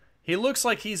much. He looks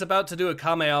like he's about to do a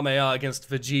Kamehameha against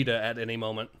Vegeta at any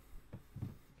moment.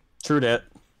 True that.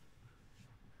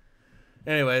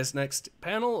 Anyways, next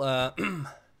panel.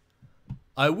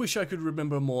 I wish I could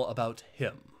remember more about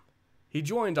him. He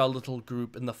joined our little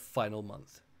group in the final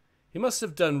month. He must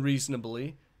have done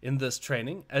reasonably in this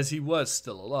training, as he was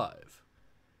still alive.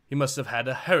 He must have had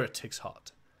a heretic's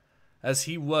heart, as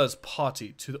he was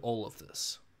party to all of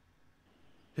this.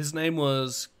 His name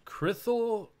was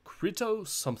Crito,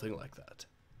 something like that.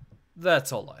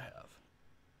 That's all I have.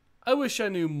 I wish I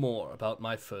knew more about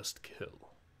my first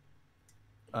kill.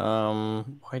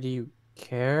 Why do you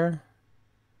care?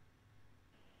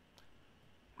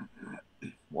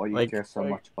 Why do you care so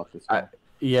much about this guy?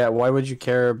 Yeah, why would you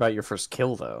care about your first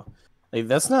kill, though? Like,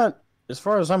 that's not, as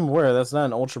far as I'm aware, that's not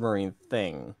an Ultramarine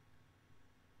thing.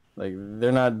 Like,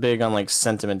 they're not big on, like,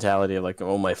 sentimentality of, like,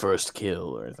 oh, my first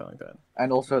kill, or anything like that.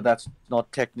 And also, that's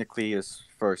not technically his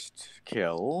first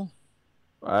kill.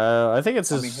 I think it's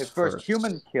his his first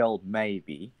human kill,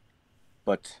 maybe,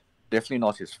 but definitely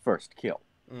not his first kill.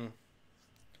 Mm.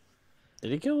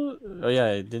 Did he kill... Oh,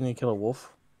 yeah, didn't he kill a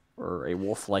wolf? Or a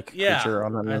wolf-like creature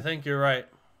on that? I think you're right.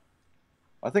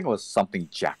 I think it was something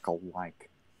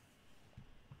jackal-like.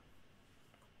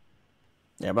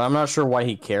 Yeah, but I'm not sure why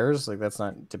he cares. Like, that's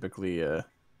not typically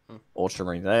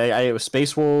Ultramarine. I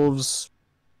Space Wolves,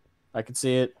 I could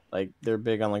see it. Like, they're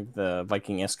big on, like, the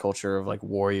Viking-esque culture of, like,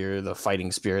 warrior, the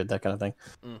fighting spirit, that kind of thing.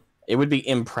 Mm. It would be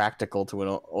impractical to an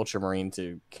Ultramarine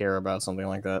to care about something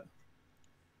like that.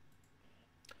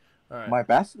 All right. My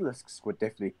Basilisks would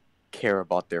definitely care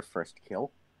about their first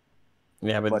kill.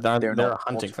 Yeah, but they're a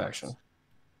hunting faction.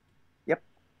 Yep.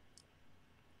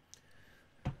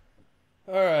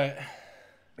 All right.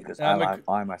 Because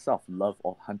I myself love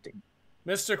all hunting.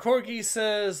 Mr. Corgi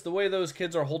says, the way those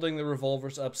kids are holding the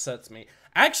revolvers upsets me.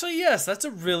 Actually, yes, that's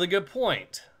a really good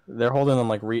point. They're holding them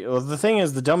like... Well, the thing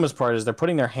is, the dumbest part is they're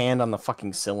putting their hand on the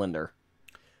fucking cylinder.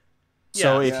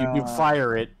 So if you do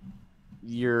fire it,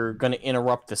 you're going to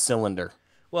interrupt the cylinder.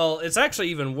 Well, it's actually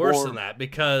even worse than that,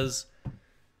 because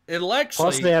it'll actually...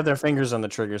 Plus, they have their fingers on the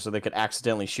trigger, so they could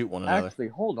accidentally shoot one another. Actually,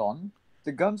 hold on.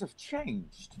 The guns have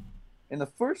changed. In the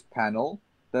first panel,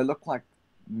 they look like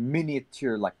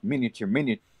miniature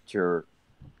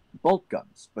bolt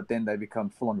guns, but then they become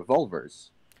full-on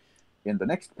revolvers in the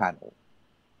next panel.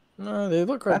 No, they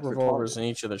look like revolvers in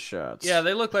each of the shots. Yeah,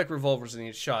 they look like revolvers in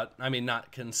each shot. I mean,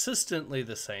 not consistently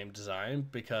the same design,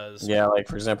 because... Yeah, like,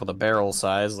 for example, the barrel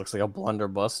size looks like a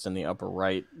blunderbuss in the upper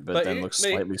right, but then looks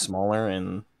slightly smaller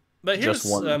in just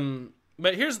one.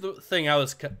 But here's the thing I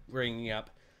was bringing up.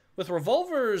 With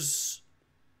revolvers,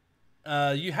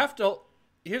 you have to...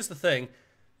 Here's the thing.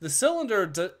 The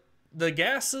cylinder... The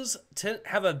gases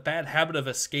have a bad habit of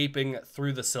escaping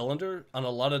through the cylinder on a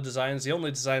lot of designs. The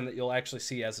only design that you'll actually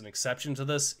see as an exception to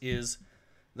this is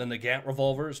the Nagant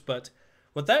revolvers. But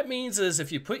what that means is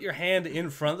if you put your hand in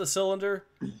front of the cylinder,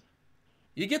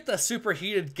 you get the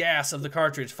superheated gas of the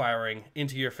cartridge firing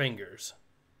into your fingers.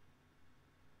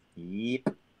 Yep.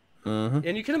 Mm-hmm.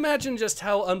 And you can imagine just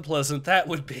how unpleasant that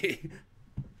would be.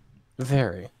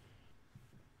 Very.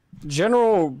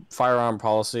 General firearm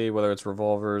policy, whether it's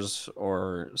revolvers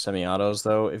or semi-autos,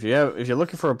 though, if you're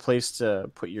looking for a place to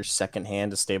put your second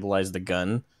hand to stabilize the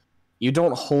gun, you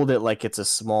don't hold it like it's a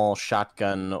small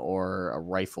shotgun or a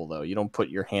rifle, though. You don't put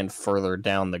your hand further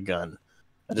down the gun.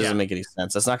 That doesn't make any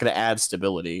sense. That's not going to add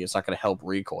stability. It's not going to help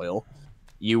recoil.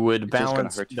 You would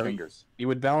balance you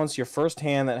would balance your first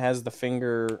hand that has the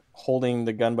finger holding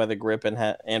the gun by the grip,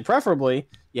 and preferably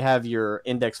you have your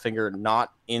index finger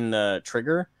not in the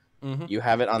trigger. Mm-hmm. You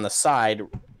have it on the side.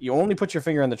 You only put your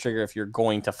finger on the trigger if you're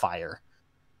going to fire.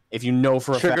 If you know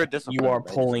for a fact you are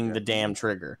pulling the damn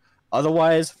trigger.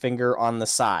 Otherwise, finger on the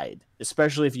side.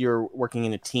 Especially if you're working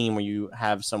in a team where you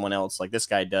have someone else, like this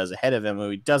guy does, ahead of him who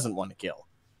he doesn't want to kill,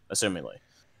 assumingly.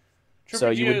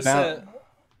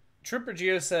 Trooper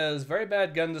Geo says, very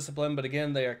bad gun discipline, but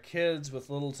again, they are kids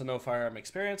with little to no firearm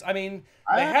experience. I mean,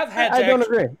 they have had to... I don't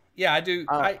agree. Yeah, I do.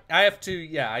 I have to...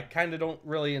 Yeah, I kind of don't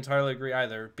really entirely agree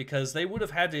either, because they would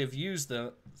have had to have used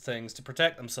the things to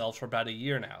protect themselves for about a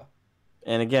year now.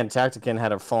 And again, Tactican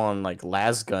had a full-on, like,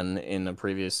 las gun in a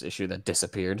previous issue that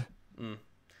disappeared.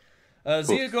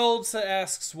 Zia Gold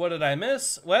asks, what did I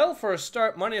miss? Well, for a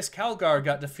start, Marneus Calgar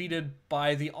got defeated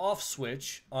by the off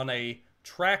switch on a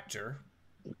tractor.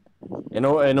 An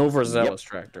overzealous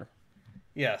tractor.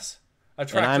 Yes. A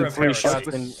tractor and of heresy.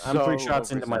 I'm 3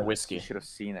 shots into my whiskey. You should have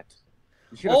seen it.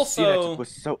 You should have seen it. It was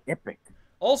so epic.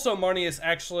 Also, Marneus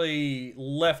actually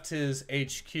left his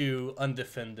HQ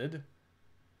undefended.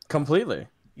 Completely.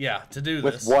 Yeah, to do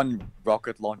With this. one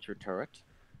rocket launcher turret.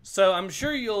 So I'm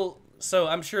sure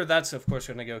I'm sure that's of course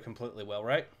going to go completely well,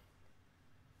 right?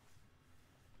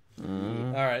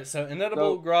 All right. So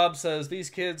Inedible Grob says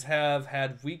these kids have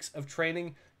had weeks of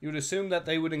training. You would assume that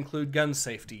they would include gun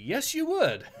safety. Yes, you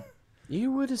would.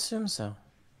 You would assume so.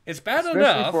 It's bad Especially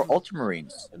enough for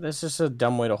Ultramarines. That's just a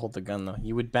dumb way to hold the gun, though.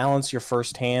 You would balance your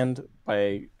first hand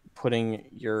by putting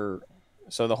your...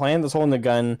 So the hand that's holding the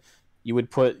gun, you would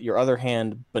put your other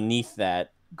hand beneath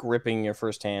that, gripping your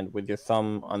first hand with your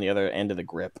thumb on the other end of the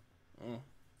grip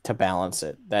to balance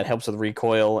it. That helps with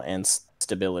recoil and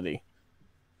stability.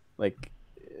 Like,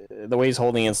 the way he's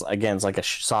holding it, again, it's like a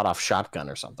sawed-off shotgun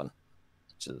or something.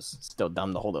 Which is still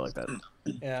dumb to hold it like that.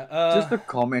 Yeah. Just a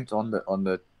comment on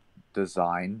the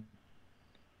design.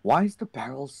 Why is the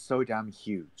barrel so damn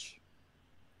huge?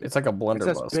 It's like a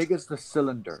blunderbuss. It's as big as the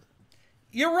cylinder.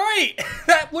 You're right.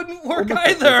 That wouldn't work Almost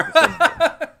either.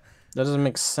 That doesn't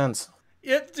make sense.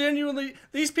 It genuinely,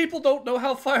 these people don't know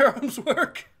how firearms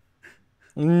work.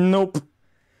 Nope.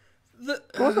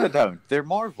 Of course they don't. They're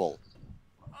Marvel.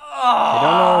 They don't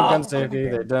know gun safety.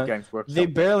 They don't. They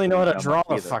barely know how to draw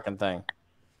the fucking thing.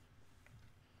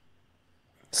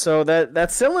 So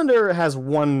that cylinder has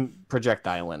one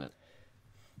projectile in it.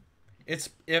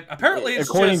 Apparently it's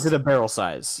according just, to the barrel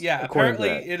size. Yeah, apparently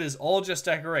it is all just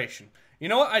decoration. You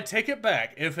know what? I take it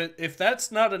back. If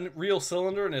that's not a real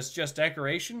cylinder and it's just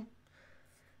decoration,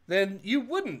 then you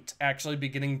wouldn't actually be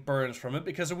getting burns from it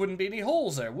because there wouldn't be any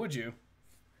holes there, would you?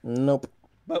 Nope.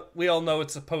 But we all know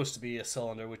it's supposed to be a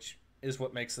cylinder, which is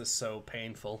what makes this so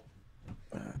painful.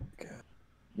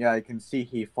 Yeah, you can see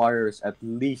he fires at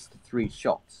least 3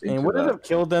 shots. And would it have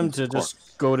killed them to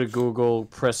just go to Google,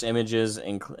 press images,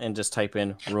 and just type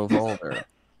in revolver?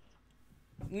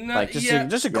 No, like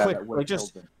just a quick, like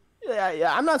just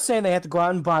yeah. I'm not saying they have to go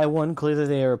out and buy one. Clearly,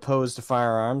 they are opposed to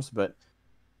firearms, but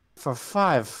for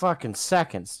 5 fucking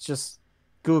seconds, just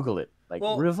Google it, like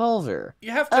revolver.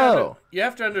 You have to you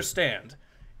have to understand,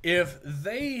 if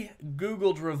they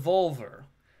Googled revolver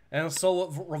and saw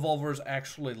what revolvers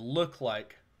actually look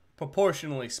like,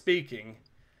 proportionally speaking,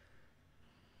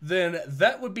 then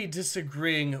that would be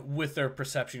disagreeing with their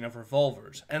perception of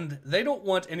revolvers. And they don't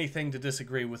want anything to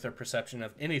disagree with their perception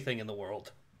of anything in the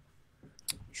world.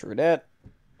 True that.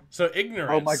 So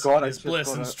ignorance is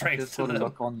bliss and strength to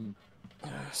them.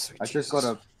 I just got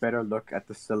a better look at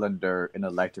the cylinder in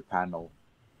a lighter panel.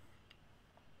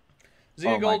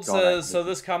 Zia Gold says, so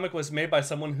this comic was made by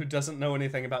someone who doesn't know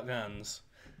anything about guns.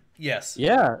 Yes.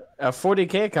 Yeah, a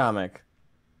 40K comic.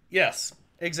 Yes,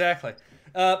 exactly.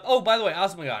 Oh, by the way,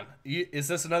 Asmogan, is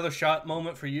this another shot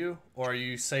moment for you, or are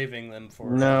you saving them for...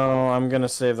 No, I'm going to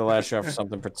save the last shot for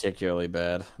something particularly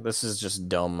bad. This is just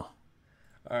dumb.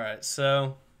 Alright,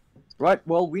 so... Right,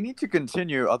 well, we need to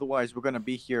continue, otherwise we're going to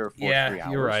be here for 3 hours. Yeah,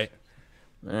 you're right.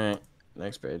 Alright,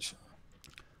 next page.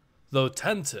 Though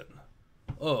Tanton...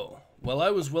 Oh, well, I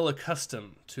was well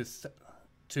accustomed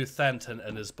to Thanton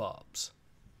and his bobs.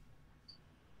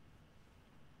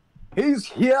 He's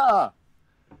here!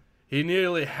 He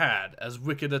nearly had as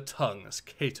wicked a tongue as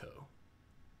Cato.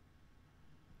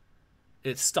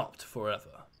 It stopped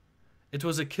forever. It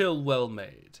was a kill well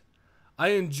made. I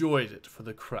enjoyed it for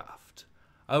the craft.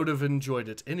 I would have enjoyed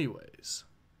it anyways.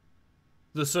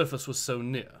 The surface was so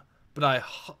near, but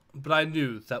I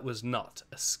knew that was not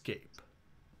escape.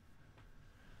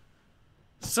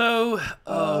 So,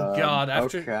 oh god,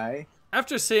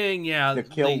 after saying, yeah... The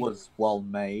kill was well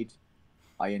made.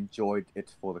 I enjoyed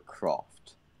it for the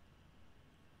craft.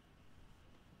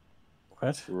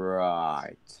 What?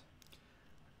 Right.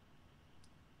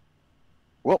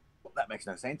 Well, that makes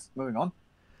no sense. Moving on.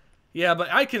 Yeah,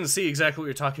 but I can see exactly what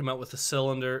you're talking about with the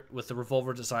cylinder, with the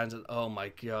revolver designs, and oh my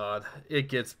god, it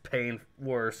gets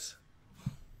worse.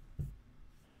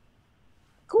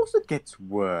 Of course it gets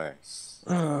worse.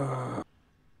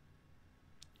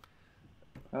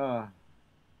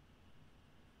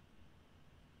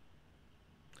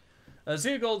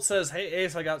 Zia Gold says, hey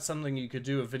Ace, I got something you could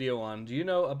do a video on. Do you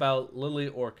know about Lily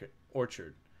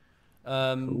Orchard?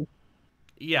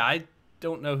 Yeah, I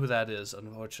don't know who that is,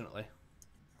 unfortunately.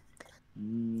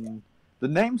 The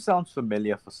name sounds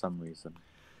familiar for some reason.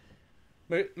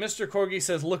 Mr. Corgi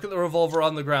says, look at the revolver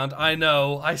on the ground. I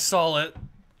know. I saw it.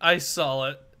 I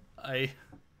saw it.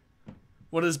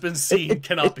 What has been seen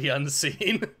cannot be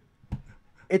unseen.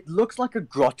 It looks like a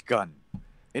grot gun.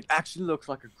 It actually looks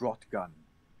like a grot gun.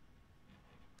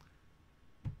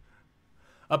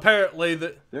 Apparently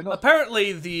the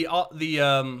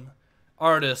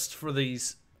artist for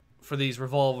these for these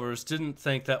revolvers didn't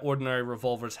think that ordinary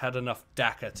revolvers had enough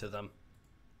DACA to them.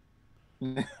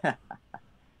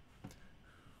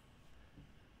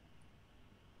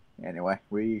 Anyway,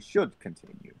 we should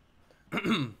continue.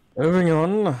 Moving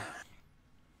on.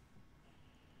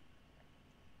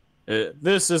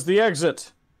 This is the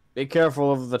exit. Be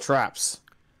careful of the traps.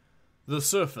 The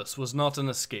surface was not an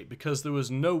escape because there was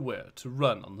nowhere to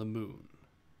run on the moon.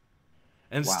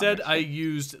 Instead, Wow, I'd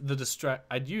used the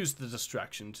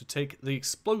distraction to take the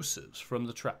explosives from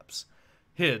the traps,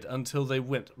 hid until they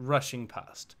went rushing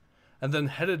past, and then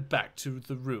headed back to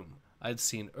the room I'd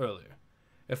seen earlier.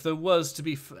 If there was to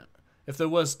be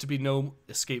no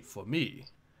escape for me,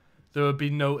 there would be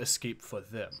no escape for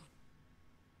them.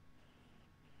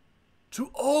 To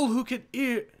all who can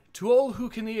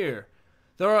hear,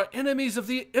 there are enemies of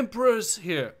the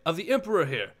Emperor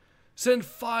here. Send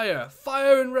fire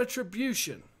and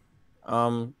retribution.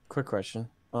 Quick question.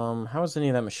 How is any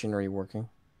of that machinery working?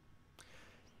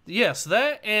 Yes,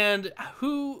 that and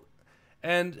who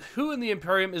in the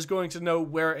Imperium is going to know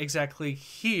where exactly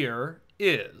here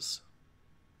is.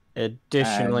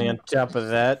 Additionally, on top of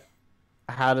that,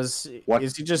 how does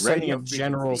is he just sending a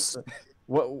general?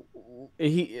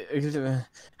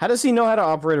 How does he know how to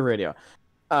operate a radio?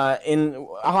 In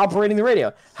operating the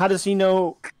radio, how does he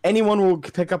know anyone will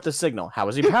pick up the signal? How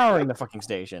is he powering the fucking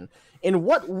station? In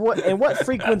what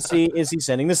frequency is he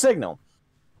sending the signal?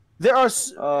 There are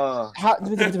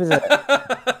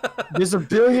there's a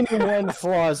billion and one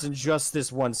flaws in just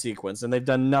this one sequence, and they've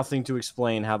done nothing to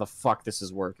explain how the fuck this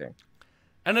is working.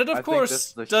 And it, of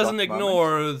course, doesn't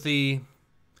ignore the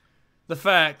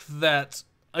fact that,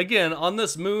 again, on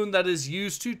this moon that is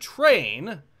used to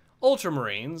train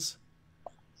Ultramarines,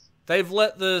 they've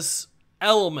let this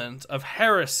element of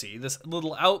heresy, this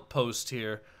little outpost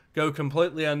here, go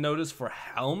completely unnoticed for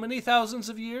how many thousands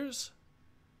of years?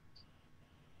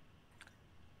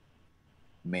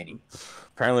 Many.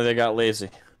 Apparently they got lazy.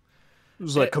 It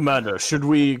was like, Commander, should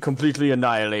we completely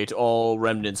annihilate all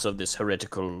remnants of this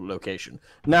heretical location?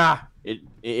 Nah,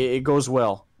 it goes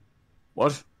well.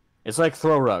 What? It's like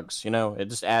throw rugs, it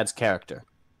just adds character.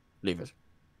 Leave it.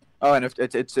 Oh, and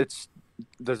it's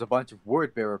there's a bunch of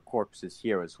word bearer corpses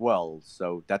here as well,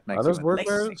 so that makes. Are those word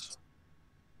bearers?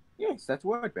 Yes, that's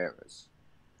word bearers.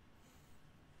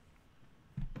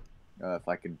 If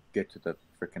I can get to the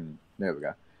freaking, there we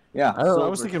go. Yeah, I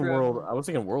was thinking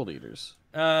world eaters.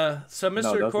 So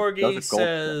Mr. Corgi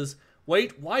says,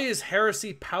 "Wait, why is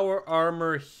heresy power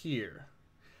armor here?"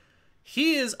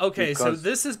 He is okay. So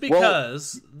this is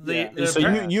because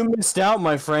you missed out,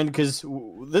 my friend, because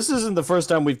this isn't the first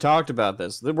time we've talked about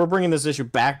this. We're bringing this issue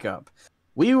back up.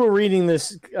 We were reading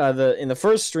this in the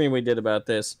first stream we did about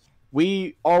this.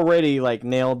 We already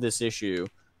nailed this issue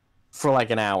for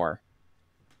an hour.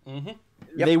 Mm-hmm.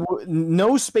 Yep.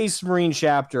 No Space Marine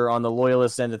chapter on the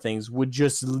Loyalist end of things would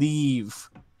just leave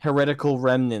heretical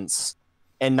remnants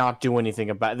and not do anything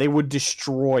about it. They would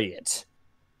destroy it.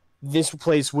 This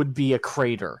place would be a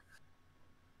crater.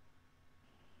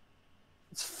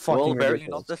 It's fucking ridiculous.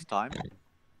 Not this time.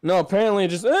 No, apparently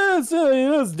it's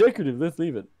decorative. Let's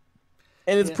leave it.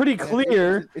 And it's pretty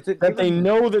clear that they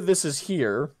know that this is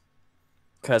here.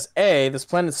 Because this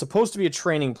planet's supposed to be a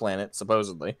training planet,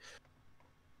 supposedly.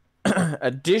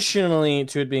 Additionally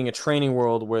to it being a training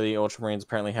world where the Ultramarines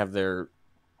apparently have their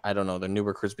new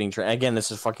recruits being trained. Again,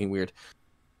 this is fucking weird.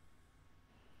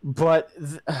 But,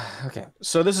 okay.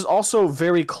 So this is also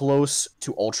very close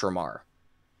to Ultramar.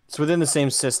 It's within the same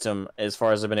system as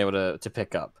far as I've been able to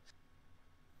pick up.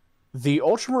 The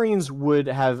Ultramarines would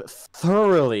have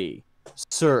thoroughly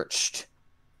searched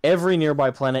every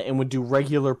nearby planet and would do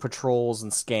regular patrols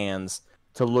and scans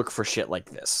to look for shit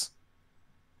like this.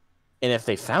 And if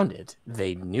they found it,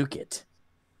 they'd nuke it.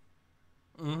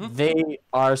 Mm-hmm. They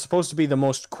are supposed to be the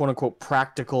most quote-unquote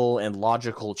practical and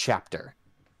logical chapter.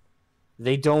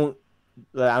 They don't...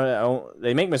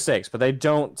 They make mistakes, but they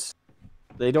don't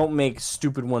make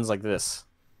stupid ones like this.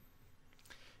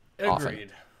 Agreed.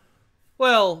 Often.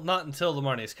 Well, not until the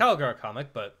Marneus Calgar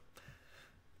comic, but...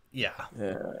 Yeah.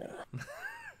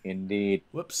 Indeed.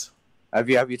 Whoops. Have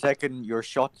you taken your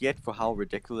shot yet for how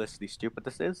ridiculously stupid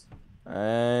this is?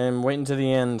 I'm waiting to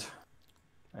the end.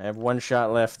 I have one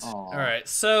shot left. Alright,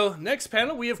 so next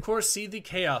panel we of course see the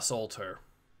Chaos Altar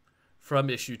from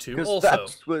issue 2 also.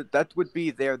 That would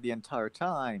be there the entire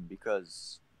time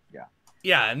because, yeah.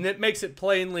 Yeah, and it makes it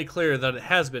plainly clear that it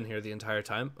has been here the entire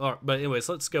time. But anyways,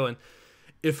 let's go in.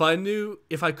 If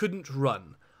I couldn't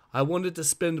run, I wanted to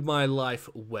spend my life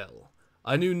well.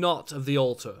 I knew not of the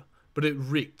altar, but it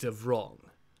reeked of wrong.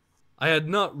 I had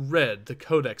not read the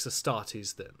Codex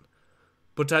Astartes then,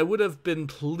 but I would have been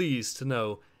pleased to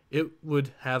know it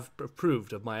would have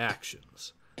approved of my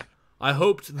actions. I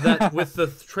hoped that with the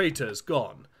traitors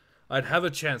gone, I'd have a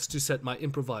chance to set my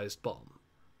improvised bomb.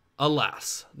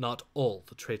 Alas, not all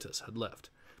the traitors had left.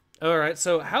 Alright,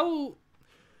 so how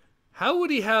would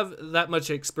he have that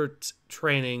much expert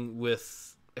training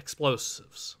with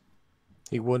explosives?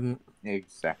 He wouldn't.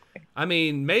 Exactly. I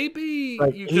mean, maybe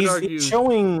Like, you could argue...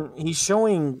 He's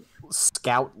showing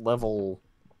scout level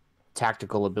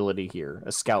tactical ability here,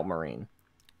 a scout marine.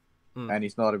 And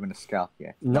he's not even a scout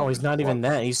yet. No, he's not even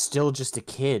that. He's still just a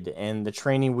kid, and the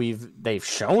training they've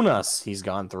shown us he's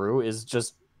gone through is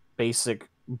just basic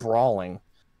brawling,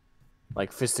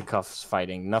 like fisticuffs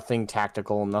fighting. Nothing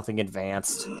tactical, nothing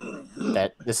advanced.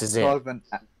 This is it.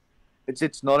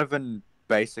 It's not even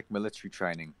basic military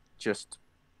training. Just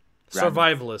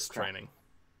survivalist training.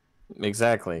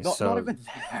 Exactly. Not even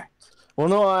that. Well,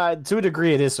 no, to a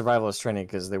degree it is survivalist training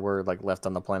because they were like left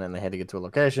on the planet and they had to get to a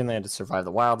location. They had to survive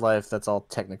the wildlife. That's all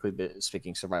technically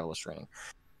speaking survivalist training.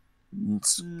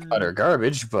 It's utter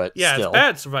garbage, but yeah, still. It's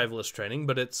bad survivalist training,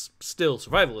 but it's still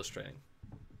survivalist training.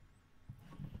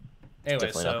 Anyway,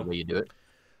 definitely not the way you do it.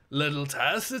 Little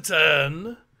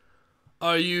Taciturn,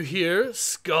 are you here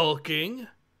skulking?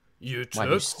 You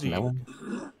took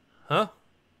Huh?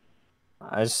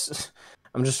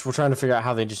 We're trying to figure out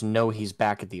how they just know he's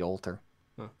back at the altar.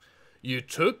 You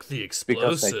took the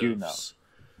explosives. Because they do know.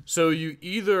 So you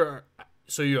are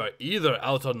either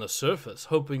out on the surface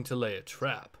hoping to lay a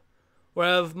trap, or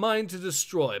have mind to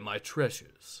destroy my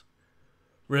treasures.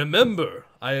 Remember,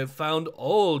 I have found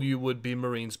all you would-be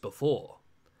Marines before,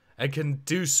 and can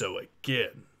do so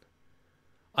again.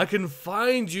 I can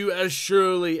find you as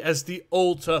surely as the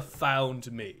altar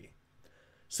found me.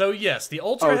 So yes, the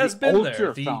altar has been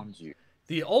there.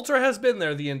 The altar has been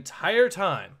there the entire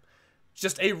time.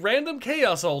 Just a random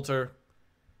chaos altar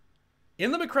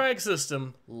in the McCrag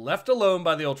system, left alone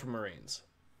by the Ultramarines.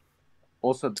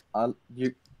 Also,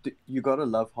 you gotta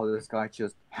love how this guy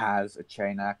just has a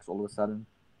chain axe all of a sudden.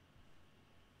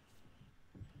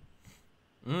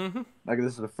 Mm-hmm. Like,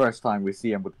 this is the first time we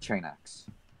see him with a chain axe.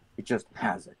 He just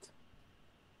has it.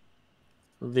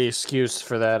 The excuse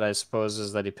for that, I suppose,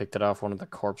 is that he picked it off one of the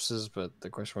corpses, but the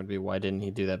question would be, why didn't he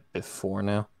do that before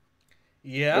now?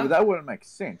 Yeah. But that wouldn't make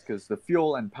sense, because the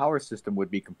fuel and power system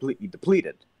would be completely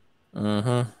depleted.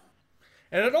 Mm-hmm.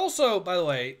 And it also, by the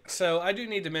way, so I do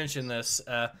need to mention this.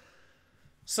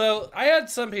 So I had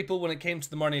some people, when it came to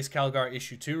the Marneus Calgar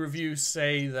issue 2 review,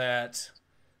 say that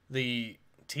the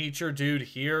teacher dude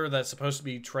here that's supposed to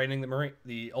be training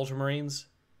the Ultramarines,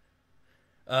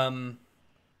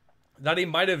 that he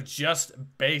might have just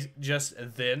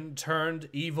then turned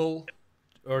evil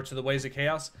or to the ways of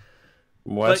chaos.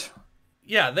 What? But,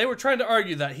 yeah, they were trying to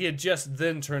argue that he had just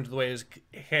then turned to the ways of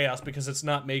chaos because it's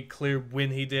not made clear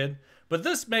when he did. But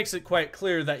this makes it quite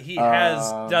clear that he has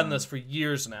done this for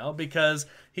years now, because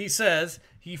he says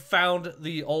he found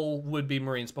the old would-be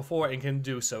Marines before and can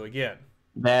do so again.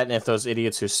 That, and if those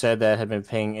idiots who said that had been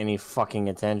paying any fucking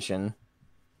attention,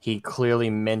 he clearly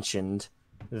mentioned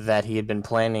that he had been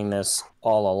planning this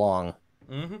all along.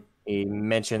 Mm-hmm. He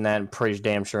mentioned that pretty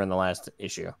damn sure in the last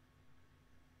issue.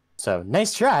 So,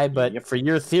 nice try, but for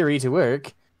your theory to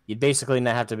work, you'd basically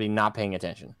not have to be not paying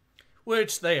attention.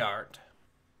 Which they aren't.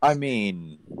 I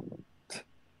mean,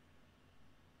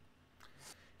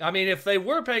 if they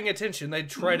were paying attention, they'd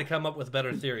try to come up with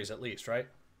better theories at least, right?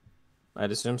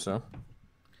 I'd assume so.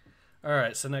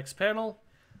 Alright, so next panel.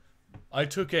 I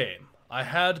took aim. I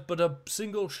had but a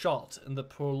single shot in the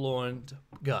purloined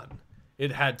gun.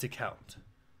 It had to count.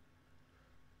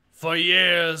 For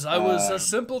years, I was a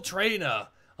simple trainer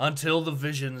until the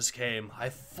visions came. I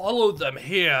followed them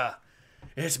here.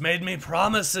 It made me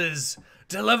promises,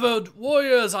 delivered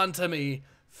warriors unto me.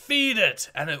 Feed it,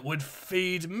 and it would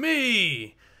feed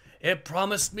me. It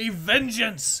promised me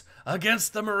vengeance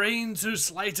against the Marines who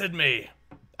slighted me.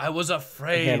 I was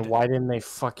afraid. Again, why didn't they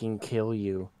fucking kill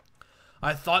you?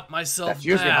 I thought myself that's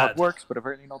usually mad. how it works, but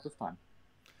apparently not this time.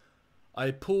 I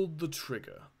pulled the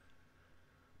trigger.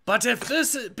 But if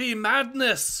this be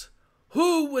madness,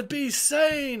 who would be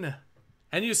sane?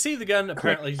 And you see the gun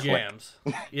apparently jams.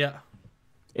 Yeah.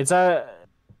 It's a...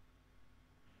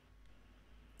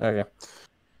 Okay.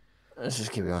 Let's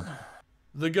just keep going.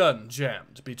 The gun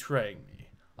jammed, betraying me.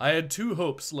 I had two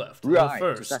hopes left. Right, The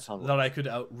first, that I could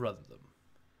outrun them.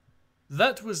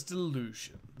 That was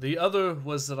delusion. The other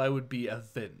was that I would be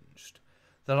avenged.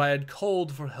 That I had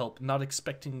called for help, not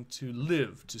expecting to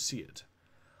live to see it.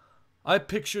 I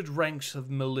pictured ranks of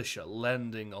militia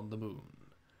landing on the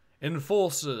moon.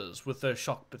 Enforcers with their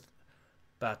shock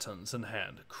batons in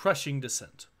hand, crushing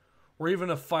descent. Or even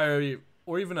a fiery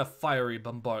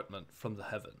bombardment from the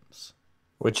heavens.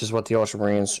 Which is what the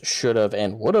Ultramarines should have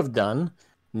and would have done,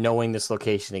 knowing this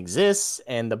location exists,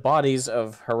 and the bodies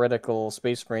of heretical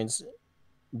Space Marines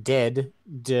dead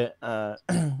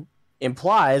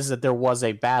implies that there was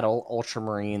a battle,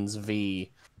 Ultramarines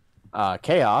v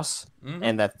Chaos,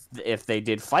 and that if they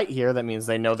did fight here, that means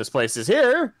they know this place is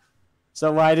here,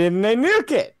 so why didn't they nuke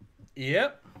it?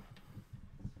 Yep.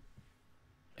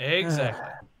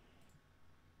 Exactly.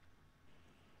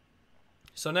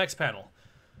 So next panel.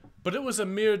 But it was a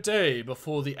mere day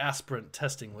before the aspirant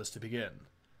testing was to begin.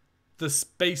 The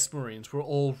Space Marines were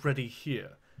already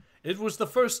here. It was the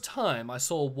first time I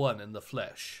saw one in the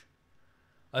flesh.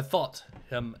 I thought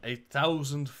him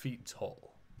 1,000 feet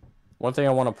tall. One thing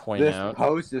I want to point out... This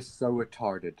pose is so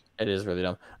retarded. It is really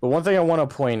dumb. But one thing I want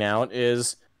to point out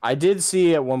is I did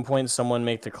see at one point someone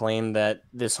make the claim that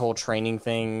this whole training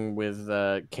thing with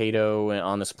Kato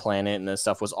on this planet and this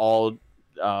stuff was all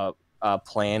a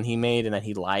plan he made, and that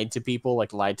he lied to people,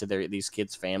 like lied to these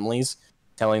kids' families,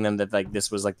 telling them that like this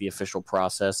was like the official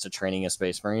process to training a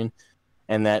Space Marine,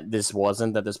 and that this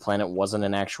planet wasn't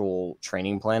an actual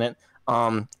training planet.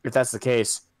 If that's the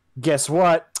case, guess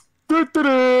what?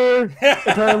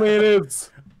 Apparently it is.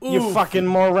 You fucking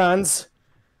morons.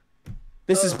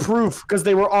 This is proof, because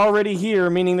they were already here,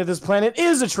 meaning that this planet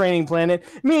is a training planet,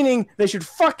 meaning they should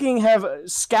fucking have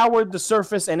scoured the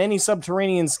surface and any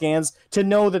subterranean scans to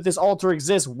know that this altar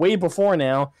exists way before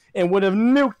now, and would have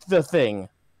nuked the thing.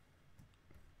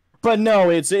 But no,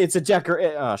 it's a Decker.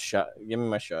 Oh, shut. Give me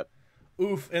my shot.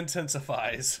 Oof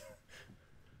intensifies.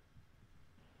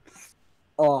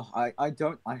 Oh, I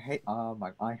hate,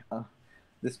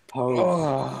 this pose.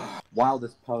 Oh. Wow,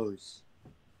 this pose.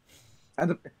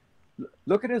 And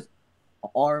look at his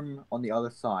arm on the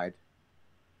other side.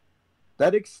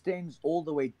 That extends all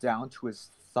the way down to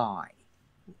his thigh.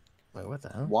 Wait, what the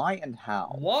hell? Why and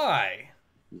how? Why?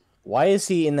 Why is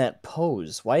he in that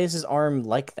pose? Why is his arm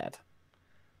like that?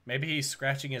 Maybe he's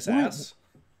scratching his ass?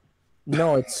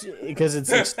 No, it's because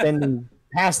it's extending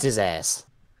past his ass.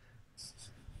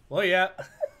 Well, yeah.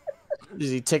 Is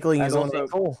he tickling his own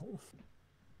ankle?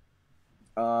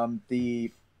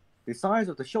 The size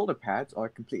of the shoulder pads are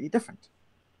completely different.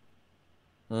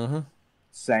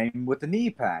 Same with the knee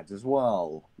pads as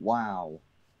well. Wow.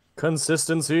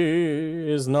 Consistency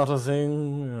is not a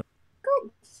thing.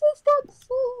 Consistency.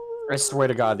 I swear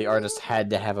to God, the artist had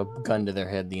to have a gun to their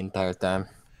head the entire time.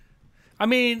 I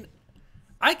mean,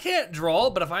 I can't draw,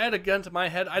 but if I had a gun to my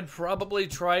head, I'd probably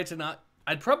try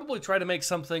to make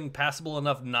something passable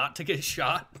enough not to get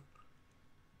shot.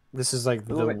 This is like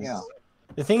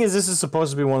the thing is, this is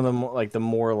supposed to be one of the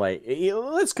more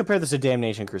let's compare this to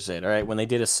Damnation Crusade, all right? When they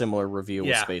did a similar review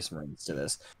with Space Marines to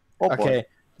this. Okay,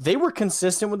 they were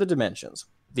consistent with the dimensions.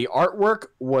 The artwork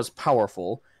was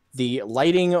powerful. The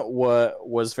lighting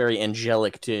was very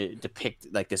angelic to depict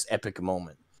like this epic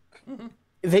moment.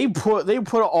 They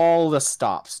put all the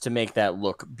stops to make that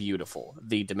look beautiful.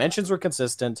 The dimensions were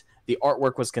consistent, the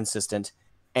artwork was consistent,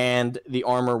 and the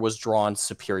armor was drawn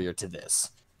superior to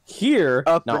this. Here,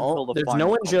 there's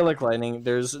no angelic lighting,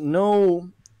 there's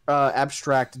no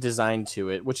abstract design to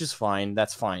it, which is fine.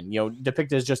 That's fine. You know,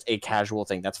 depicted as just a casual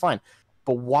thing. That's fine.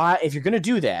 But why, if you're gonna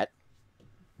do that,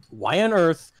 why on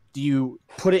earth do you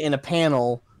put it in a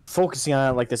panel focusing on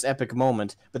it like this epic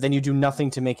moment, but then you do nothing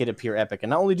to make it appear epic?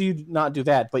 And not only do you not do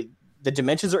that, but the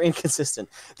dimensions are inconsistent.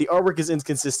 The artwork is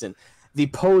inconsistent. The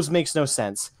pose makes no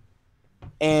sense.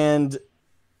 And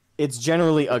it's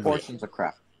generally ugly. Proportions of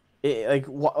crap.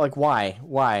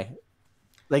 Why?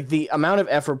 Like, the amount of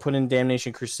effort put in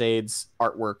Damnation Crusade's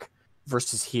artwork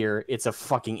versus here, it's a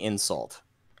fucking insult.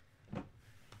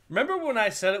 Remember when I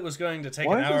said it was going to take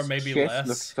an hour, maybe less? Why does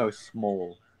his chest look so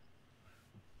small?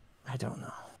 I don't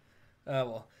know.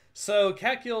 Well, so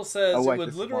Catgill says it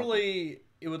would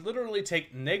literally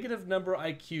take negative number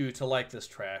IQ to like this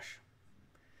trash.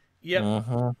 Yep.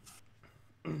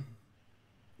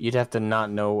 You'd have to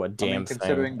not know a damn thing.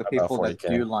 Considering the people that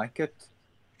do like it.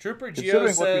 Trooper Geo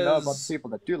says, what we know about the people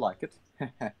that do like it.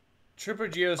 Trooper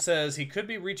Geo says he could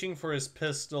be reaching for his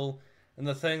pistol, and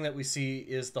the thing that we see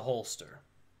is the holster.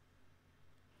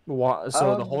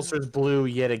 So the holster's blue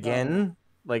yet again?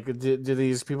 Like, do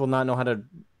these people not know how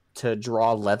to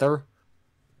draw leather?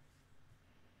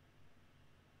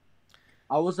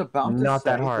 I was about to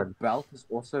say the belt is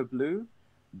also blue,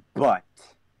 but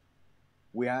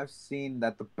we have seen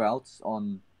that the belts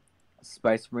on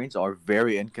Space Marines are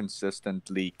very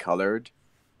inconsistently colored,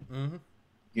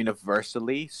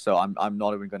 universally. So I'm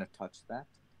not even going to touch that.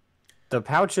 The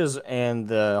pouches and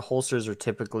the holsters are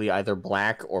typically either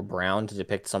black or brown to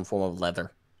depict some form of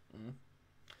leather.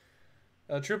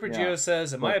 Trooper Geo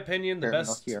says, in my opinion, the they're not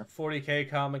best here. 40k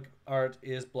comic art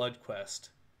is Blood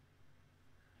Quest.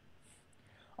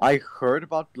 I heard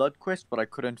about Blood Quest, but I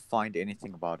couldn't find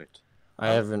anything about it. I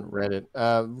haven't read it.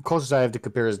 Closest I have to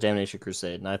compare is Damnation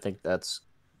Crusade, and I think that's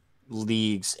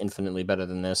leagues infinitely better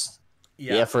than this.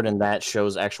 Yeah. The effort in that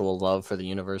shows actual love for the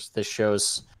universe. This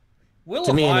shows, Will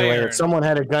to of me anyway, Iron. that someone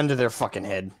had a gun to their fucking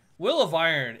head. Will of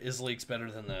Iron is leagues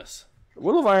better than this.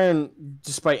 Will of Iron,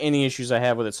 despite any issues I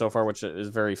have with it so far, which is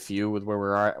very few with where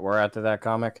we're at to that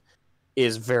comic,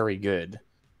 is very good.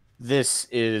 This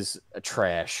is a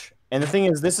trash. And the thing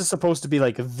is, this is supposed to be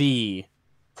like the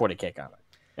 40k comic.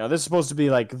 You know, this is supposed to be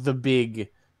like the big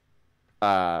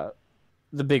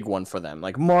one for them.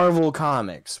 Like Marvel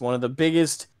Comics, one of the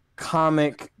biggest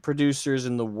comic producers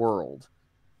in the world,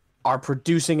 are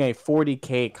producing a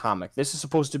 40k comic. This is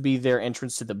supposed to be their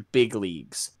entrance to the big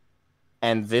leagues.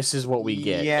 And this is what we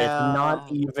get. Yeah. It's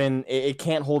not even... It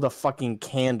can't hold a fucking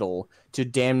candle to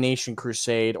Damnation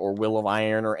Crusade or Will of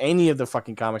Iron or any of the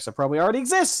fucking comics that probably already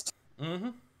exist. Mm-hmm.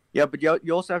 Yeah, but you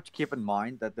also have to keep in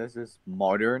mind that this is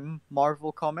modern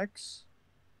Marvel Comics.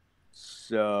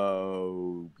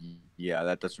 So, yeah,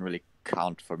 that doesn't really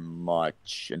count for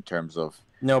much in terms of...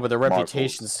 No, but the Marvel.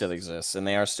 reputation still exists, and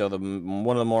they are still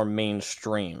one of the more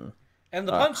mainstream. And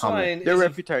the punchline Their is...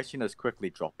 reputation is quickly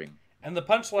dropping. And the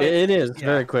punchline... It is, yeah.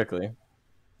 very quickly.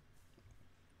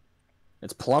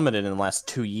 It's plummeted in the last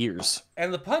 2 years.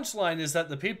 And the punchline is that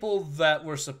the people that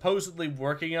were supposedly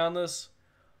working on this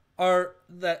are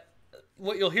that...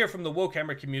 What you'll hear from the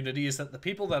Wokehammer community is that the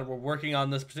people that were working on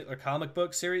this particular comic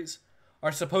book series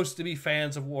are supposed to be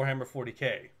fans of Warhammer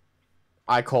 40k.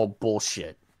 I call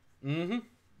bullshit. Mm-hmm.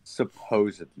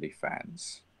 Supposedly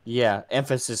fans. Yeah,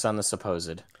 emphasis on the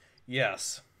supposed.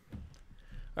 Yes.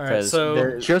 All right,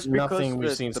 so Just nothing we've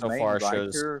because seen the so main far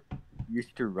shows. writer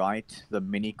used to write the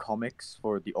mini comics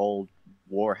for the old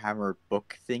Warhammer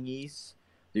book thingies,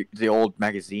 the old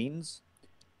magazines,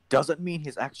 doesn't mean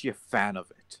he's actually a fan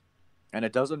of it. And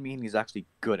it doesn't mean he's actually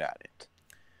good at it.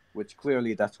 Which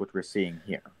clearly that's what we're seeing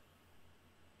here.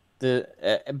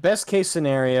 The best case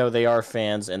scenario, they are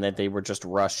fans and that they were just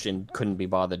rushed and couldn't be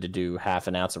bothered to do half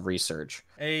an ounce of research.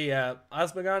 Hey,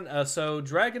 Asmogan, so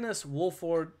Dragonus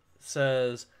Wolford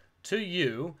says, to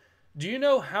you, do you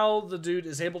know how the dude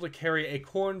is able to carry a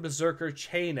Khorne Berserker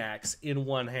chain axe in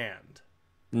one hand?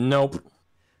 Nope.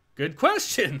 Good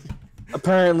question.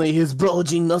 Apparently his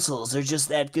bulging muscles are just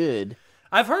that good.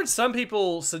 I've heard some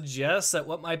people suggest that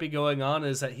what might be going on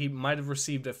is that he might have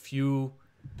received a few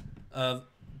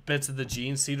bits of the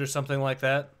gene seed or something like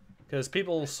that. Because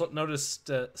people said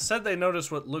they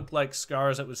noticed what looked like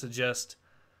scars that would suggest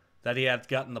that he had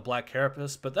gotten the Black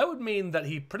Carapace. But that would mean that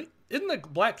isn't the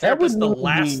Black Carapace the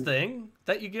last thing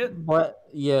that you get? But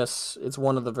yes, it's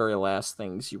one of the very last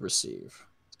things you receive.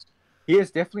 He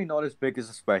is definitely not as big as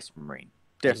a Space Marine.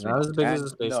 Definitely not as big as a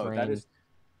Space Marine.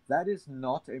 That is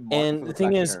not a mark And for the thing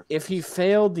Black is, Carapace. if he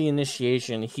failed the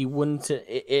initiation, he wouldn't...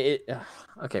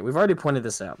 Okay, we've already pointed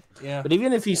this out. Yeah. But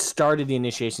even if he started the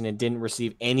initiation and didn't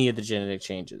receive any of the genetic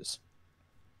changes,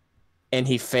 and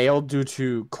he failed due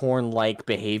to Khorne-like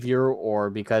behavior or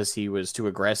because he was too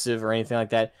aggressive or anything like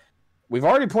that, we've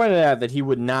already pointed out that he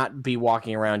would not be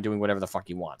walking around doing whatever the fuck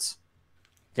he wants.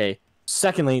 Okay?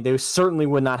 Secondly, they certainly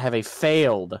would not have a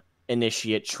failed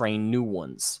initiate train new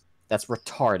ones. That's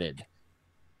retarded.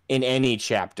 In any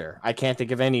chapter. I can't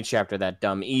think of any chapter that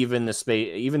dumb. Even the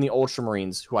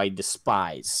Ultramarines, who I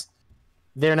despise.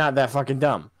 They're not that fucking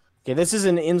dumb. Okay, this is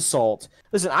an insult.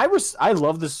 Listen, I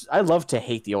love this. I love to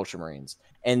hate the Ultramarines.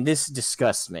 And this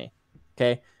disgusts me.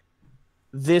 Okay?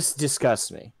 This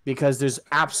disgusts me. Because there's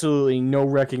absolutely no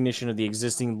recognition of the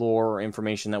existing lore or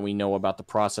information that we know about the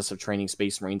process of training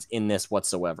Space Marines in this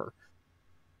whatsoever.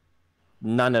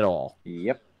 None at all.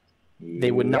 Yep.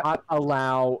 They would not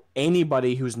allow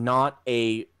anybody who's not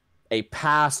a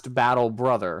past battle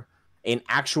brother, an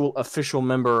actual official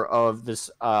member of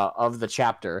this of the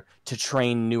chapter, to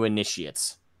train new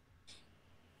initiates.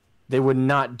 They would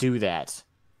not do that.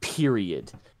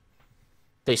 Period.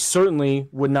 They certainly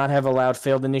would not have allowed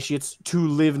failed initiates to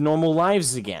live normal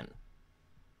lives again.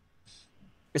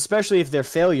 Especially if their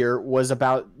failure was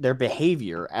about their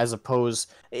behavior, as opposed...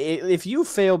 If you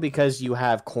fail because you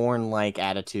have Khorne-like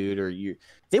attitude,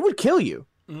 they would kill you.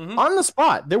 Mm-hmm. On the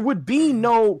spot. There would be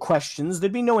no questions.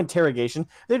 There'd be no interrogation.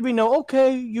 There'd be no,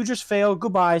 okay, you just failed.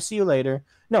 Goodbye. See you later.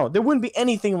 No, there wouldn't be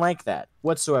anything like that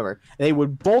whatsoever. They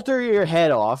would bolter your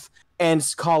head off and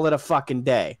call it a fucking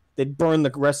day. They'd burn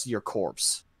the rest of your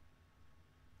corpse.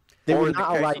 They would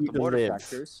not allow you to live.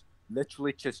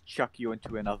 Literally just chuck you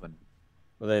into an oven.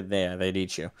 Well, they'd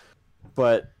eat you.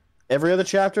 But every other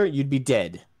chapter, you'd be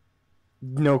dead.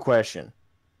 No question.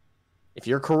 If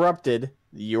you're corrupted,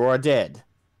 you are dead.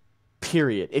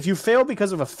 Period. If you fail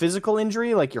because of a physical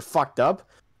injury, like you're fucked up,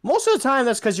 most of the time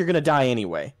that's because you're going to die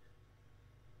anyway.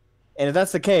 And if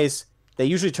that's the case, they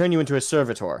usually turn you into a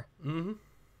servitor. Mm-hmm.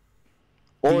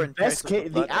 Or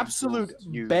The absolute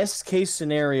best case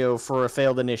scenario for a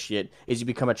failed initiate is you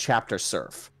become a chapter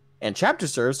serf. And chapter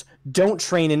serfs don't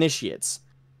train initiates.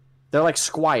 They're like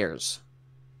squires.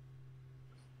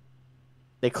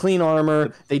 They clean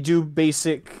armor. They do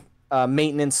basic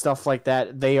maintenance stuff like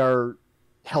that. They are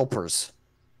helpers.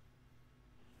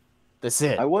 That's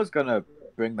it. I was gonna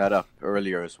bring that up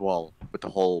earlier as well with the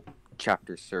whole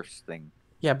chapter serfs thing.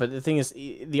 Yeah, but the thing is,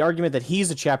 the argument that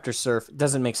he's a chapter serf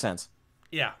doesn't make sense.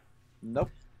 Yeah. Nope.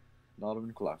 Not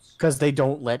even close. Because they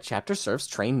don't let chapter serfs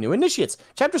train new initiates.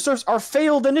 Chapter serfs are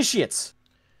failed initiates.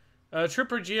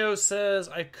 Trooper Geo says,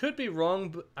 I could be wrong,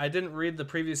 but I didn't read the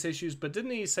previous issues, but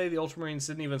didn't he say the Ultramarines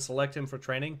didn't even select him for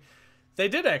training? They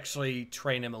did actually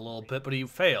train him a little bit, but he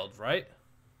failed, right?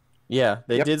 Yeah,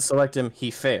 they did select him.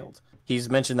 He failed. He's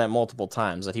mentioned that multiple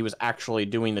times, that he was actually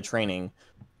doing the training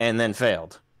and then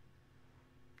failed.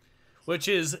 Which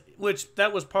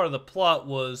that was part of the plot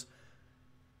was,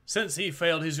 since he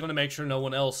failed, he's going to make sure no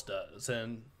one else does.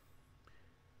 And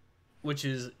which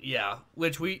you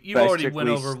already went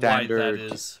over why that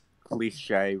is.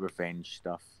 Cliche revenge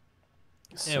stuff.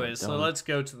 Anyway, so let's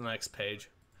go to the next page.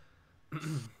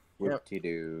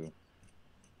 Whoop-de-doo.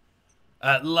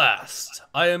 At last,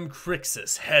 I am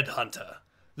Crixus, headhunter.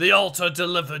 The altar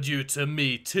delivered you to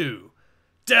me too.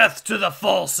 Death to the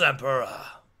false emperor!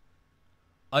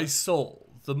 I saw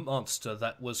the monster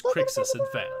that was Crixus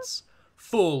advance,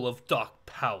 full of dark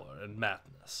power and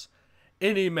madness.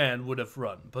 Any man would have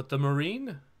run, but the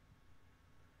Marine?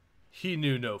 He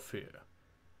knew no fear.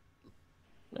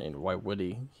 I mean, why would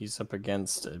he? He's up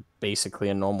against basically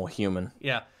a normal human.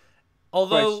 Yeah.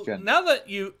 Although,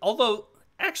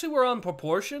 actually we're on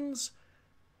proportions,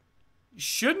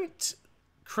 shouldn't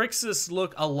Crixus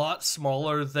look a lot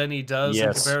smaller than he does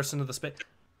in comparison to the space?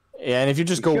 Yeah, and if you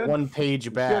just go one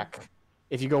page back,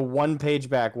 what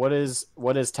is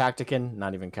Tactican?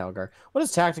 Not even Calgar. What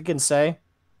does Tactican say?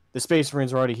 The Space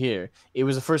Marines are already here. It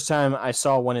was the first time I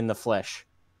saw one in the flesh.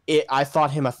 I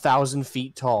thought him 1,000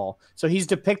 feet tall. So he's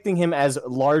depicting him as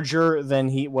larger than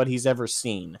what he's ever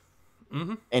seen.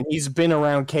 Mm-hmm. And he's been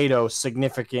around Cato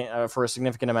for a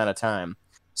significant amount of time.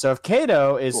 So if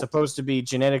Cato is supposed to be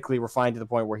genetically refined to the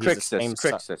point where he's the same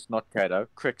size... Crixus, not Cato.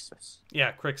 Crixus.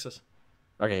 Yeah, Crixus.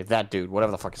 Okay, that dude,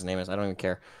 whatever the fuck his name is, I don't even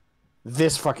care.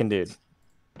 This fucking dude.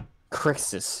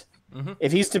 Crixus. Mm-hmm.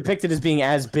 If he's depicted as being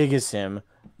as big as him,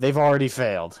 they've already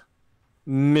failed.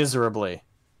 Miserably.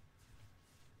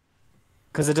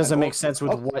 Because it doesn't make sense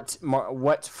with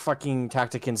what fucking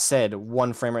Tactican said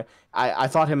one frame. I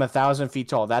thought him 1,000 feet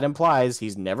tall. That implies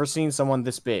he's never seen someone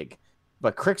this big.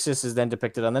 But Crixus is then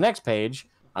depicted on the next page,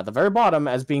 at the very bottom,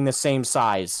 as being the same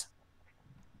size.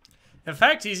 In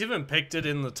fact, he's even depicted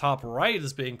in the top right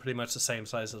as being pretty much the same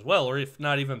size as well, or if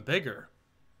not even bigger.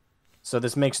 So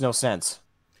this makes no sense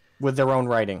with their own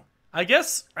writing. I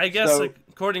guess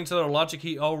according to their logic,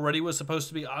 he already was supposed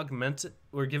to be augmented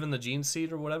or given the gene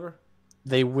seed or whatever.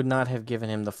 They would not have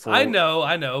given him the full... I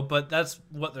know, but that's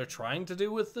what they're trying to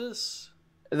do with this.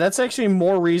 That's actually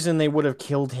more reason they would have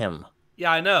killed him.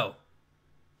 Yeah, I know.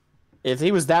 If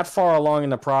he was that far along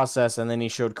in the process and then he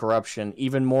showed corruption,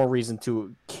 even more reason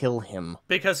to kill him.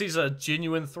 Because he's a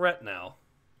genuine threat now.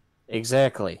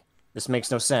 Exactly. This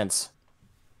makes no sense.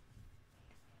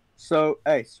 So,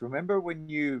 Ace, remember when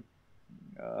you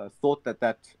thought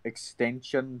that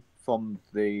extension from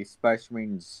the Space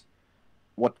Marines,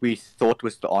 what we thought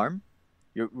was the arm?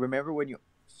 You remember when you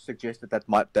suggested that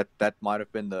might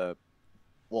have been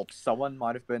someone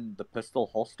might have been the pistol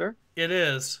holster? It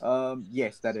is.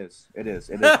 Yes, that is. It is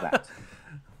that.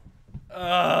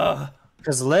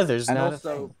 Because leather's and not also,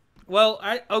 a thing. Well,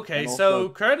 so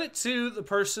credit to the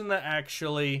person that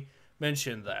actually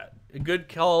mentioned that. A good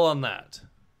call on that.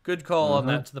 Good call on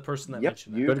that to the person that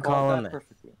mentioned that. Good call on that.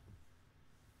 Perfectly.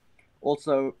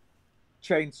 Also,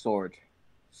 chainsword,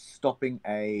 stopping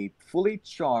a fully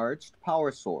charged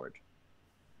power sword.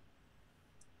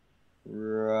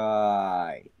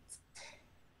 Right.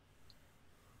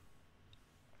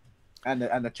 And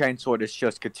the chainsword is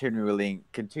just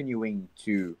continuing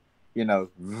to,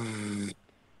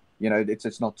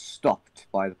 it's not stopped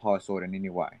by the power sword in any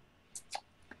way.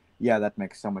 Yeah, that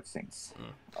makes so much sense.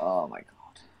 Oh my god.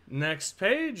 Next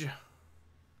page.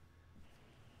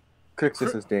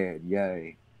 Crixus is dead.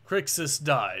 Yay. Crixus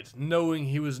died, knowing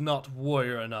he was not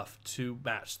warrior enough to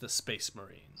match the Space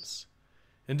Marines.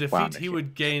 In defeat, he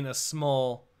would gain a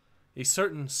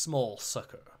certain small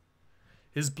succor.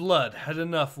 His blood had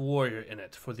enough warrior in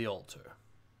it for the altar.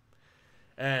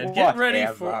 And get ready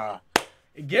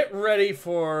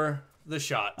for the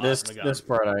shot. This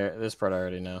part I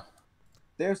already know.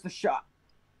 There's the shot.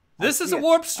 This is a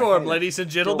warp storm, ladies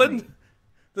and gentlemen.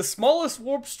 The smallest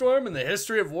warp storm in the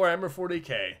history of Warhammer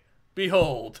 40k.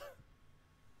 Behold.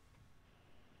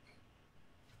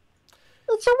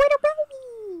 It's a winter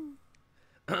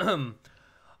baby.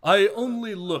 I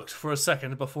only looked for a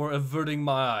second before averting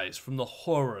my eyes from the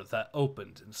horror that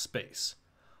opened in space.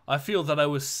 I feel that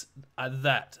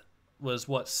that was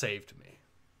what saved me.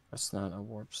 That's not a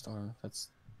warp storm. That's...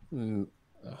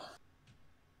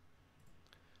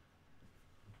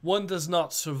 One does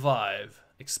not survive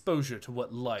exposure to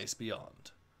what lies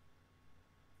beyond.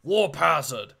 Warp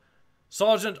hazard!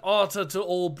 Sergeant Arthur to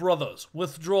all brothers,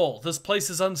 withdraw. This place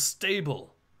is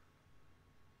unstable.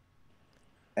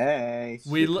 Hey,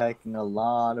 you're taking a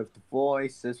lot of the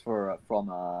voices from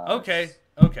us. Okay.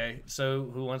 So,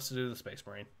 who wants to do the Space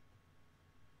Marine?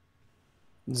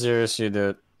 Xerius, you do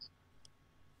it.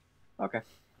 Okay.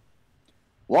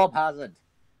 Warp hazard.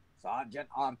 Sergeant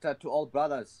Arthur to all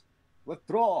brothers.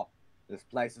 Withdraw. This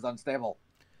place is unstable.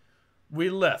 We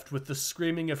left with the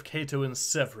screaming of Cato and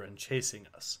Severin chasing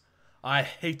us. I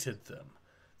hated them.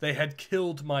 They had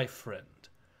killed my friend.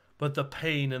 But the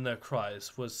pain in their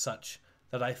cries was such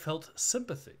that I felt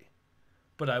sympathy.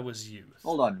 But I was youth.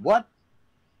 Hold on, what?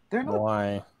 They're not...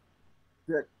 Why?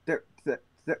 They're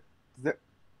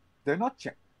not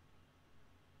checked.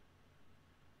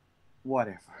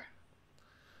 Whatever.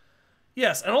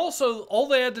 Yes, and also, all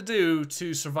they had to do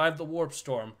to survive the warp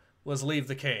storm was leave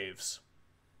the caves.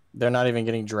 They're not even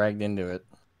getting dragged into it.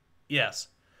 Yes.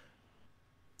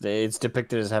 It's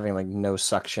depicted as having, like, no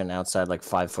suction outside, like,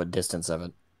 5-foot distance of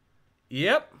it.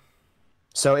 Yep.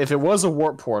 So if it was a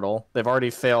warp portal, they've already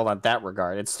failed on that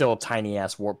regard. It's still a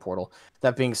tiny-ass warp portal.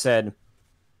 That being said,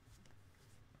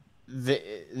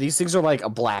 these things are like a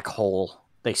black hole.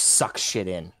 They suck shit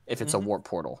in if it's a warp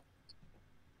portal.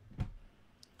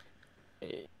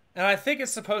 And I think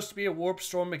it's supposed to be a warp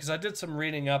storm because I did some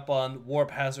reading up on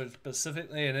warp hazard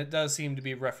specifically, and it does seem to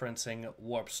be referencing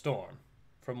warp storm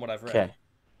from what I've read. Okay.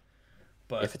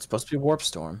 But if it's supposed to be warp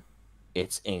storm,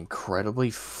 it's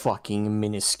incredibly fucking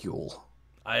minuscule.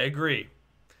 I agree.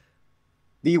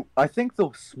 I think the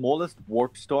smallest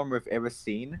warp storm we've ever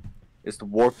seen is the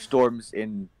warp storms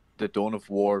in the Dawn of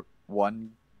War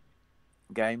 1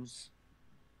 games.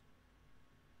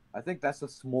 I think that's the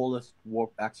smallest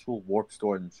actual warp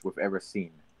storms we've ever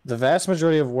seen. The vast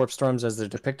majority of warp storms, as they're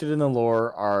depicted in the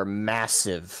lore, are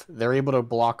massive. They're able to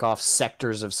block off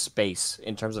sectors of space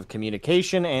in terms of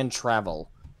communication and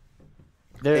travel.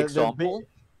 Example,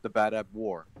 the Badab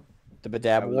War. The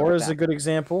Badab War is a good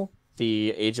example.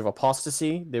 The Age of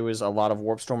Apostasy, there was a lot of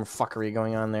warp storm fuckery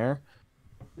going on there.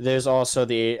 There's also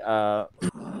the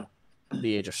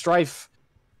Age of Strife.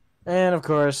 And, of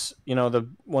course, you know,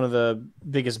 one of the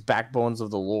biggest backbones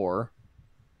of the lore,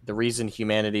 the reason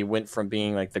humanity went from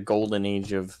being like the golden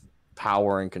age of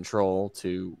power and control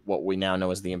to what we now know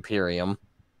as the Imperium,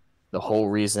 the whole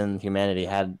reason humanity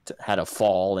had a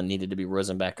fall and needed to be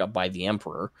risen back up by the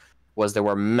Emperor, was there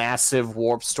were massive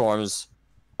warp storms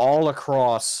all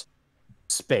across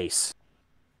space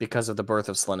because of the birth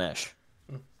of Slaanesh.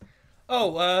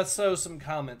 Oh, so some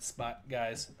comments,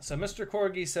 guys. So Mr.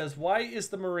 Corgi says, why is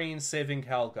the Marine saving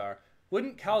Calgar?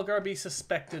 Wouldn't Calgar be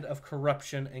suspected of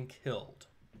corruption and killed?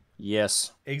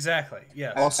 Yes. Exactly,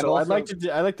 yes. Also, I'd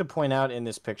like to point out in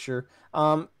this picture,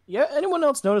 yeah, anyone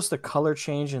else notice the color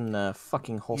change in the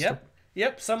fucking holster?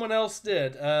 Yep, someone else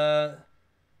did. I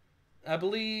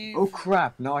believe... Oh,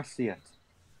 crap, now I see it.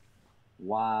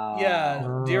 Wow.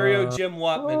 Yeah, Dario Jim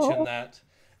Watt mentioned that.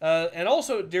 And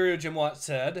also, Dario Jim Watt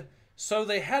said... So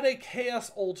they had a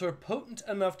Chaos Altar potent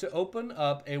enough to open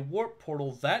up a warp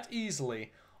portal that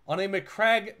easily on a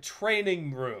McCrag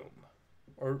training room.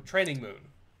 Or training moon.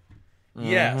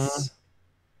 Yes.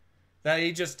 That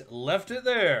he just left it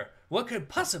there. What could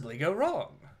possibly go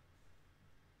wrong?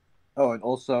 Oh, and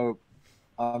also,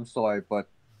 I'm sorry, but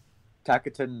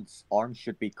Takaton's arm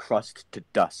should be crushed to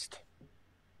dust.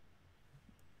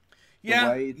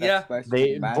 Yeah,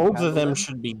 both of them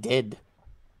should be dead.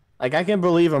 Like, I can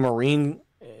believe a Marine,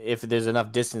 if there's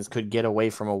enough distance, could get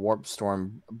away from a warp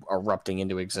storm erupting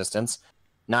into existence.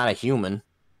 Not a human.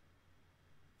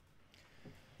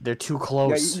 They're too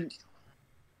close. Yeah,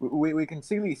 we can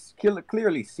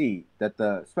clearly see that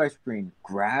the Space Marine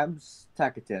grabs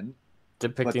Takaton,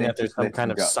 depicting that there's some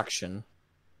kind of suction,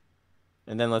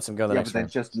 and then lets him go the next one. Yeah,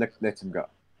 but then just lets him go.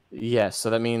 Yes,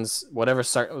 so that means whatever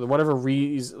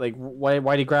reason, like,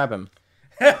 why'd he grab him?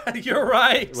 You're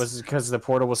right. Was it because the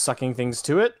portal was sucking things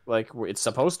to it, like it's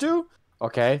supposed to?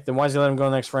 Okay, then why does he let him go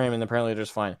in the next frame and apparently they're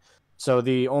just fine? So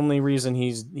the only reason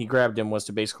he grabbed him was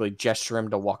to basically gesture him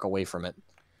to walk away from it.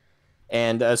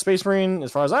 And a Space Marine,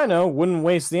 as far as I know, wouldn't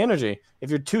waste the energy. If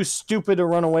you're too stupid to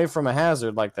run away from a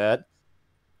hazard like that,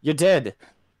 you're dead.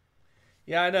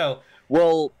 Yeah, I know.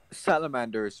 Well,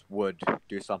 salamanders would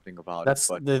do something about it.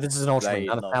 But this is an Ultramarine,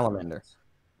 not a salamander. Humans.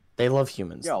 They love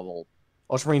humans. Yeah, well,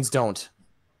 Ultramarines don't.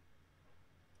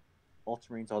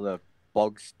 Ultramarines are the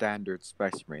bog standard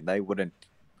Space Marine. They wouldn't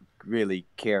really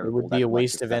care. It would be a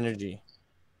waste of energy.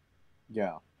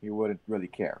 Yeah, he wouldn't really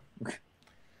care.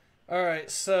 All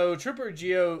right, so Trooper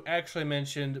Geo actually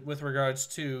mentioned with regards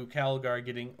to Calgar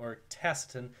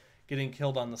Tacitus getting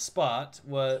killed on the spot.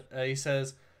 What he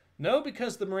says, no,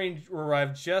 because the Marine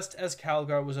arrived just as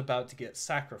Calgar was about to get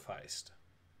sacrificed.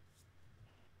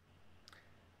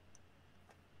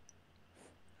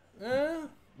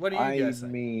 What do you guys think?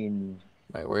 I mean,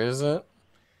 wait, where is it?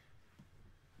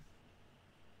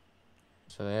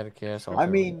 So they had a chaos. I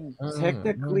mean,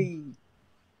 technically.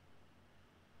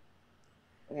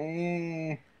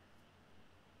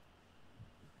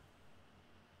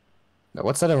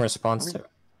 What's that in response to?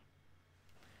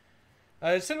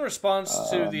 It's in response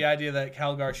to the idea that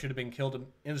Calgar should have been killed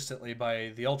instantly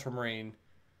by the Ultramarine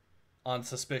on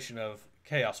suspicion of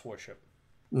chaos worship.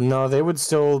 No, they would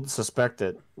still suspect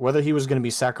it. Whether he was going to be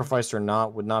sacrificed or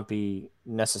not would not be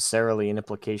necessarily an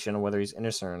implication of whether he's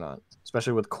innocent or not,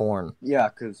 especially with Khorne. Yeah,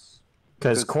 because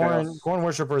Khorne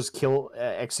worshippers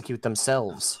execute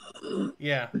themselves.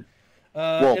 Yeah.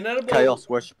 Well, chaos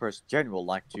worshippers in general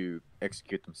like to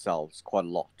execute themselves quite a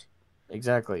lot.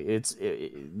 Exactly.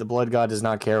 The blood god does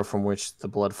not care from which the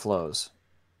blood flows.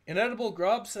 Inedible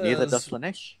Grob says, neither does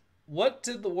Slanesh. What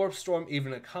did the warp storm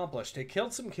even accomplish? It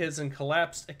killed some kids and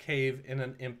collapsed a cave in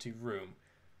an empty room.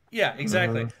 Yeah,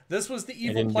 exactly. This was the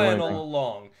evil plan all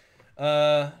along.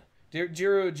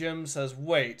 Jiro Jim says,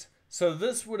 wait, so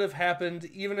this would have happened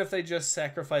even if they just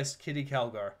sacrificed Kitty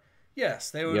Calgar.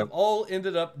 Yes, they would have all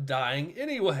ended up dying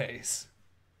anyways.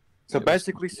 So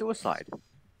basically suicide.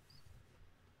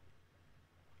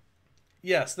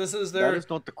 Yes, this is their... That is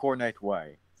not the coordinate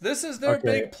way. This is their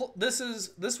big... This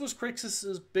was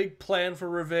Crixus's big plan for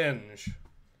revenge.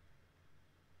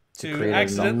 To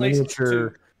accidentally...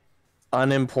 miniature,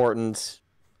 unimportant,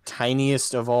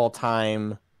 tiniest of all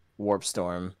time warp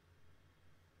storm.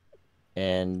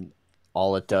 And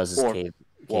all it does is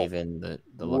cave in the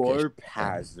location. Warp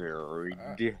hazard.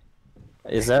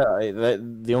 Is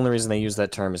that the only reason they use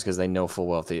that term is because they know full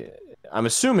well I'm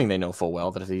assuming they know full well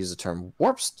that if they use the term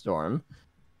warp storm,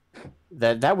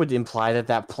 that would imply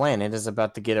that planet is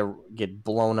about to get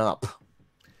blown up.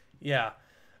 Yeah.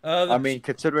 I mean,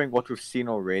 considering what we've seen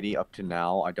already up to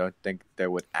now, I don't think they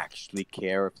would actually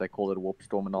care if they call it a warp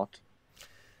storm or not.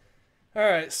 All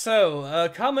right, so a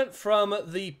comment from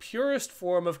the purest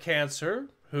form of cancer,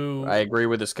 who... I agree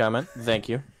with this comment. Thank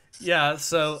you. Yeah,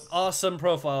 so awesome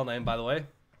profile name, by the way.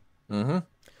 Mm-hmm.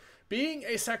 Being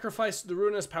a sacrifice to the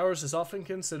ruinous powers is often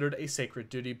considered a sacred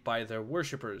duty by their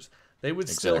worshippers. They would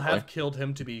still have killed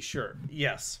him to be sure.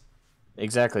 Yes.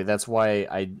 Exactly. That's why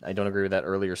I don't agree with that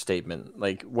earlier statement.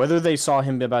 Like, whether they saw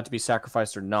him about to be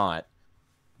sacrificed or not,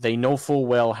 they know full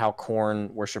well how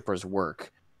Khorne worshippers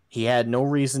work. He had no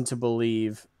reason to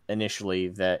believe initially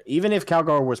that even if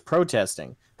Calgar was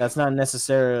protesting, that's not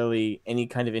necessarily any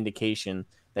kind of indication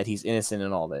that he's innocent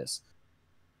in all this.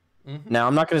 Mm-hmm. Now,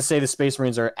 I'm not going to say the Space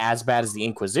Marines are as bad as the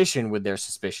Inquisition with their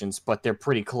suspicions, but they're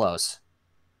pretty close.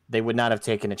 They would not have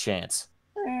taken a chance.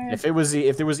 If there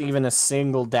was even a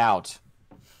single doubt,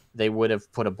 they would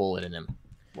have put a bullet in him,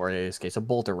 or in this case, a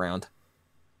bolt around.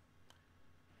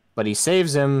 But he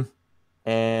saves him,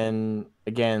 and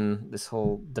again, this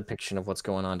whole depiction of what's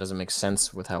going on doesn't make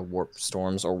sense with how warp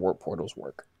storms or warp portals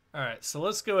work. All right, so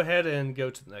let's go ahead and go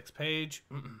to the next page.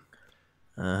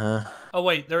 Uh-huh. Oh,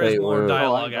 wait, there is more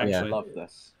dialogue, actually. I love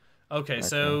this. Okay,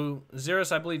 so,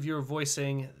 Xerius, I believe you're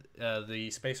voicing the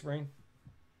Space Marine.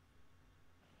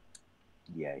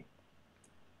 Yay.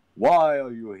 Why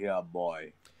are you here,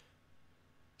 boy?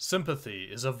 Sympathy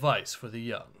is a vice for the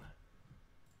young.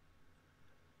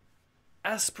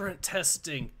 Aspirant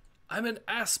testing. I'm an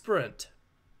aspirant.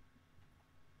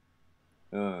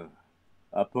 A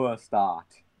poor start.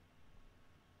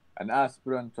 An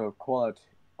aspirant of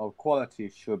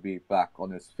quality should be back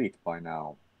on his feet by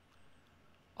now.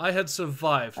 I had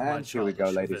survived my And here we go,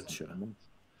 childish ladies and adventure. gentlemen.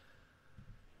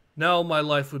 Now my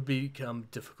life would become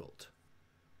difficult.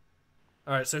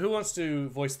 Alright, so who wants to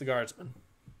voice the guardsman?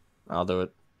 I'll do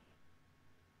it.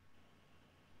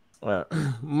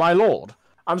 My lord,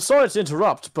 I'm sorry to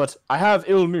interrupt, but I have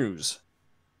ill news.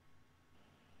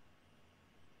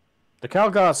 The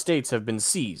Calgar estates have been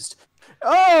seized.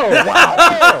 Oh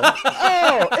wow!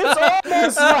 Oh,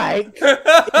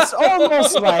 it's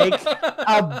almost like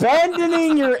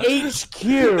abandoning your HQ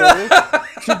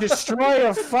to destroy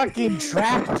a fucking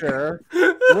tractor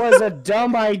was a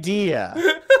dumb idea.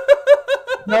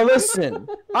 Now listen,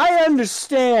 I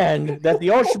understand that the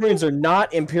Ultramarines are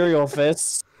not Imperial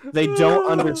fists. They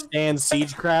don't understand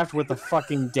siegecraft with a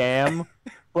fucking dam,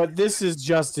 but this is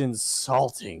just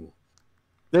insulting.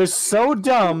 They're so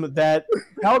dumb that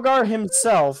Calgar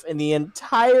himself and the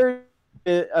entire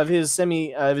of his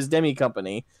demi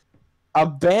company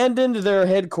abandoned their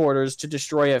headquarters to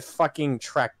destroy a fucking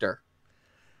tractor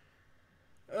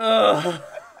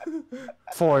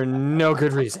for no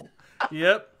good reason.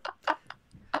 Yep.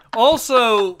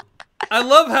 Also, I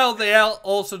love how they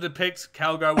also depict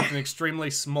Calgar with an extremely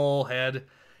small head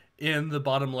in the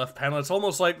bottom left panel. It's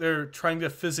almost like they're trying to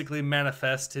physically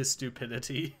manifest his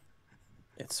stupidity.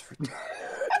 It's ridiculous.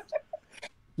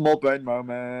 Small brain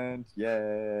moment.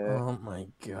 Yeah. Oh my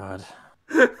god.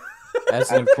 As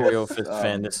an Imperial Fist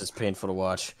fan, this is painful to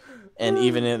watch. And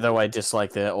even though I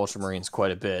dislike the Ultramarines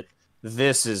quite a bit,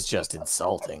 this is just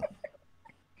insulting.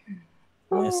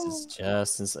 This is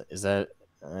just is that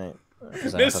right?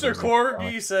 Mr.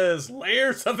 Corgi says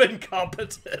layers of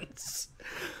incompetence.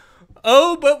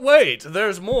 Oh, but wait,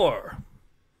 there's more.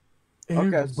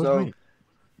 Okay, so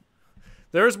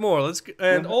there's more.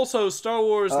 Also, Star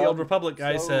Wars: The Old Republic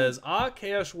guy says,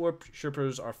 Chaos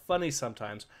Worshippers are funny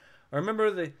sometimes. I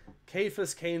remember the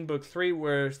Caiaphas Cain Book 3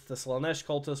 where the Slaanesh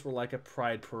cultists were like a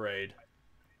pride parade.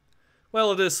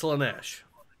 Well, it is Slaanesh.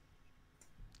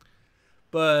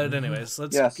 But anyways,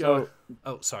 let's go.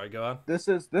 Oh, sorry, go on. This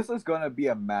is gonna be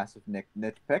a massive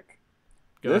nitpick.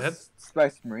 Go ahead. This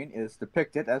Space Marine is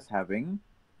depicted as having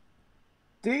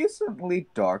decently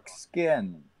dark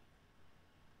skin.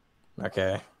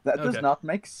 Okay. That does not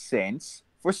make sense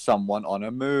for someone on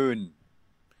a moon.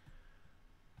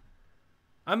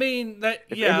 I mean that.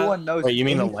 If anyone knows you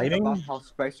mean the lighting? About how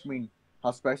Space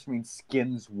Marine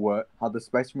skins work, how the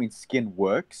Space Marine skin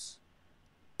works,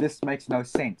 this makes no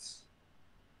sense.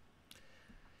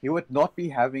 He would not be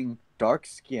having dark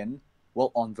skin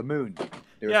while on the moon.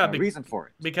 There's no reason for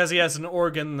it. Because he has an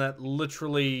organ that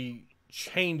literally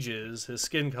changes his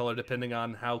skin color depending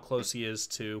on how close he is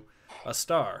to a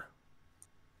star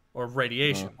or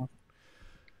radiation.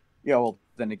 Yeah, well,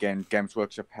 then again, Games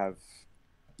Workshop have.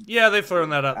 Yeah, they've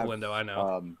thrown that out the window. I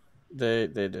know. They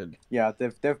did. Yeah,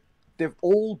 they've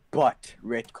all but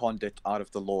retconned it out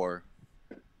of the lore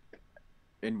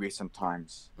in recent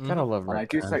times. Kind of love. And I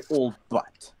do say all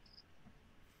but.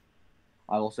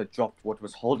 I also dropped what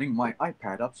was holding my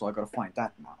iPad up, so I gotta find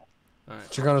that now. All right.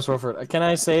 Draconis Warfare. Can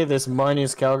I say this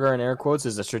Marneus Calgar in air quotes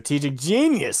is a strategic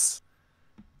genius?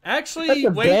 Actually,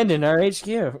 abandon our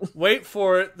HQ. Wait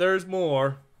for it. There's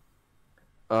more.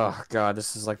 Oh god,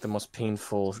 this is like the most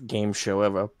painful game show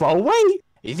ever. But wait,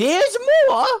 there's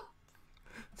more.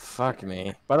 Fuck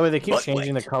me. By the way, they keep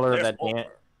changing the color of that damn.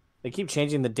 They keep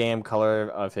changing the damn color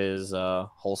of his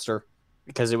holster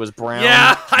because it was brown.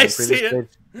 Yeah, I see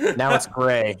it. Now it's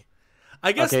gray.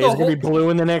 I guess it's gonna be blue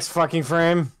in the next fucking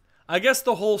frame. I guess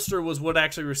the holster was what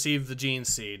actually received the gene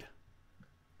seed.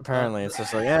 Apparently, it's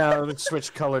just like let's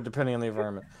switch color depending on the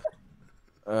environment.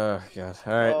 Oh god!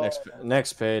 All right,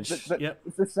 next page. Yep.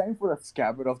 It's the same for the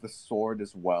scabbard of the sword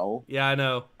as well. Yeah, I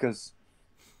know. Because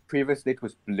previously it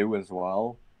was blue as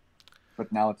well,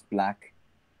 but now it's black.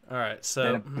 All right,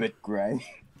 so and a bit gray.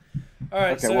 All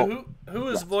right, okay, so who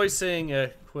is voicing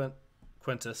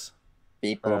Quintus?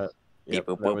 People. That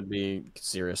would be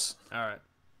Xerius. All right.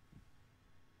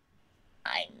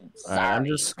 I'm sorry. I'm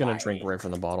just gonna drink right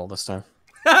from the bottle this time.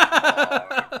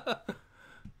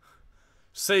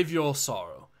 Save your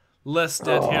sorrow. Less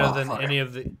dead here than any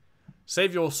of the.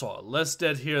 Save your sorrow. Less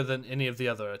dead here than any of the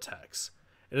other attacks.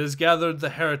 It has gathered the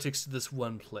heretics to this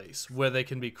one place where they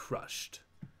can be crushed.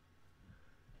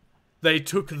 They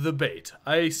took the bait.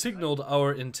 I signaled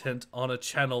our intent on a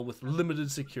channel with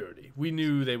limited security. We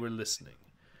knew they were listening.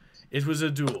 It was a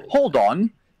duel. Hold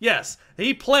on. Yes,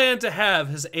 he planned to have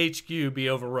his HQ be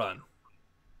overrun.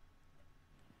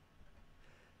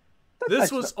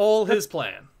 This was all his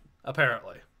plan,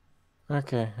 apparently.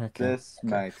 Okay. This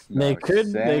makes no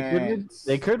sense.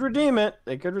 They could redeem it.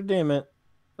 They could redeem it.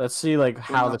 Let's see, like,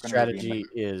 how the strategy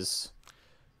is.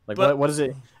 Like, what is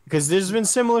it? Because there's been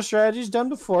similar strategies done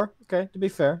before, okay, to be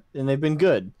fair, and they've been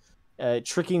good.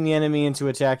 Tricking the enemy into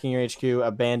attacking your HQ,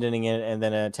 abandoning it, and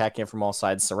then attacking it from all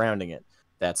sides surrounding it.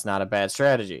 That's not a bad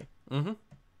strategy. Mm-hmm.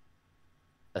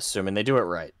 Assuming they do it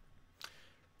right.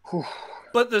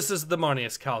 But this is the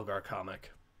Marneus Calgar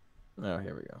comic. Oh,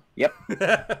 here we go. Yep.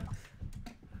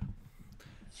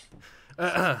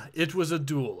 It was a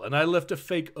duel, and I left a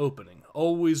fake opening.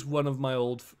 Always one of my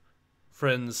old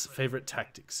friend's favorite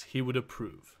tactics. He would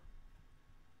approve.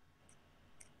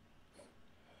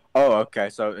 Oh, okay.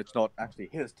 So it's not actually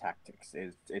his tactics.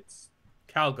 It's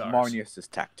Calgar's. Marneus's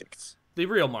tactics. The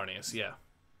real Marneus, yeah.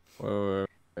 Wait.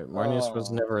 Marneus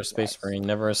was never a space marine,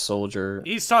 never a soldier.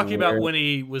 He's talking about when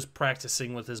he was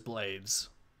practicing with his blades.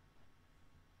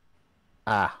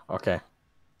 Ah, okay.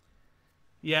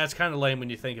 Yeah, it's kind of lame when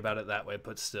you think about it that way,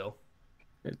 but still.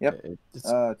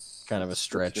 It's kind of a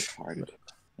stretch. It's retarded.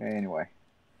 Anyway.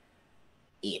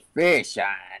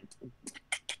 Efficient.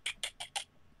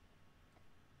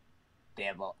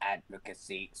 Devil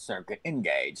advocacy circuit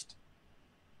engaged.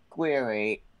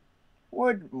 Query.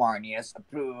 Would Marneus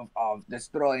approve of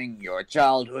destroying your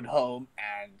childhood home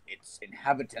and its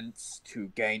inhabitants to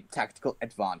gain tactical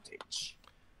advantage?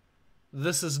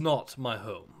 This is not my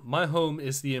home. My home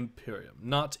is the Imperium,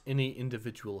 not any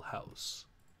individual house.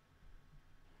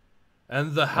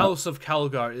 And the House of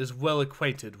Calgar is well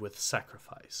acquainted with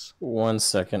sacrifice. 1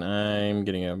 second, I'm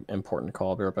getting an important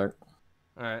call. I'll be right back.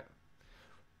 Alright.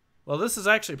 Well, this is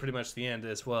actually pretty much the end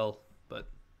as well, but...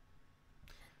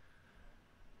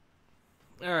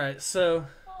 Alright, so...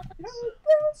 I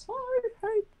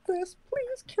hate this.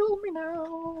 Please kill me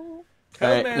now.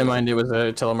 Alright, never mind. It was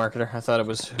a telemarketer. I thought it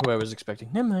was who I was expecting.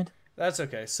 Never mind. That's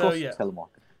okay. So, yeah.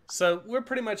 Telemarketer. So, we're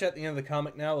pretty much at the end of the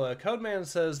comic now. Codeman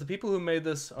says the people who made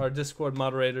this are Discord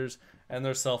moderators and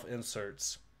their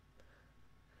self-inserts.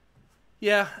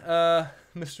 Yeah,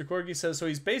 Mr. Corgi says, so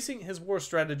he's basing his war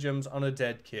stratagems on a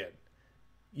dead kid.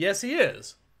 Yes, he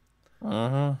is.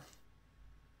 Uh-huh.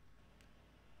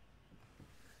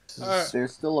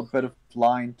 There's still a bit of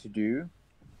flying to do.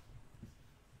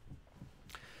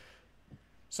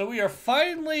 So we are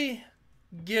finally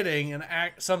getting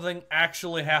something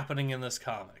actually happening in this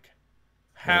comic.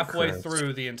 Halfway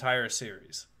through the entire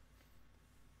series.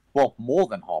 Well, more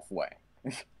than halfway.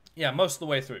 Yeah, most of the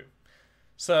way through.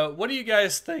 So, what do you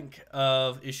guys think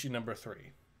of issue number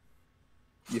 3?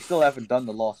 You still haven't done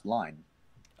the last line.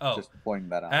 Oh. Just pointing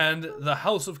that out. And the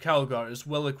House of Calgar is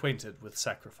well acquainted with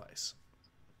sacrifice.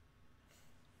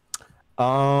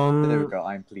 There we go,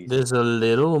 I'm pleased. There's a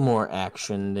little more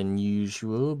action than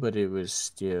usual, but it was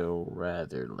still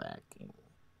rather lacking.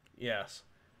 Yes.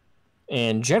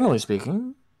 And generally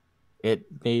speaking, it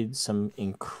made some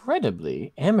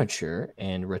incredibly amateur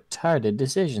and retarded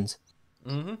decisions.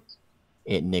 Mm-hmm.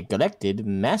 It neglected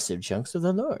massive chunks of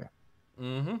the lore.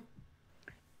 Mm-hmm.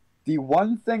 The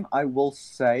one thing I will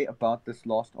say about this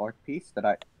last art piece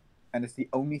and it's the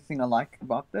only thing I like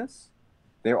about this,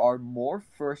 there are more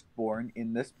Firstborn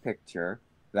in this picture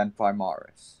than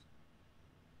Primaris.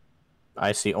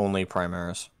 I see only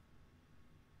Primaris.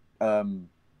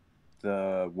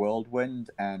 The Whirlwind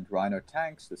and Rhino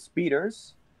tanks, the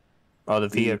speeders. Oh, the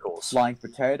vehicles. The Flying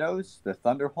Potatoes, the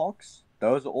Thunderhawks.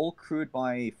 Those are all crewed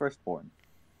by Firstborn.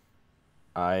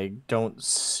 I don't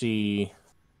see...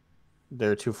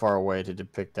 They're too far away to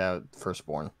depict out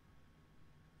Firstborn.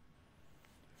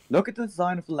 Look at the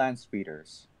design of the land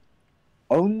speeders.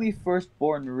 Only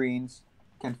Firstborn Marines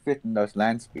can fit in those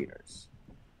land speeders.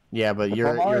 Yeah, but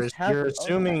you're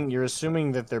assuming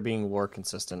that they're being war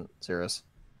consistent, Xerius.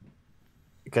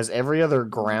 Because every other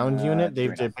ground unit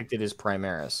they've depicted as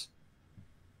Primaris.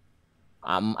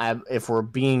 If we're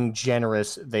being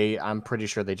generous, I'm pretty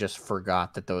sure they just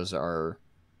forgot that those are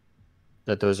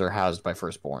housed by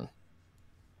Firstborn.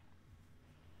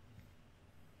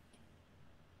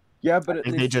 Yeah, but I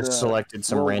think they just selected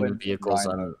some random vehicles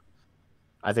on.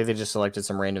 I think they just selected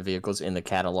some random vehicles in the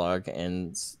catalog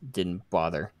and didn't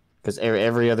bother because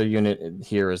every other unit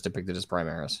here is depicted as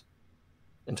Primaris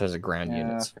in terms of ground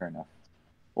units. Fair enough.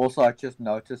 Also, I just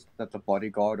noticed that the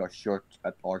bodyguard are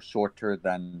shorter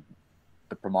than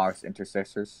the Primaris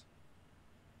intercessors.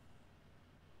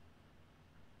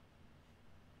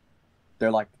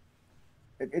 They're like,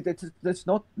 it's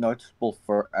not noticeable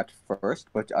at first,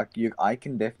 but I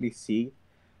can definitely see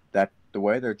that the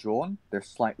way they're drawn, they're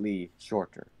slightly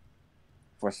shorter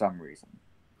for some reason.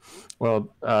 Well,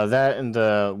 that and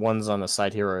the ones on the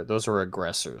side here, those are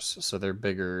aggressors, so they're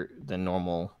bigger than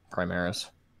normal Primaris.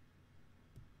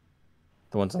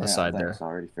 The ones on the side there. I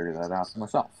already figured that out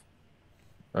myself.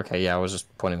 Okay, yeah, I was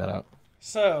just pointing that out.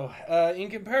 So, in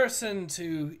comparison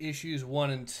to issues 1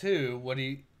 and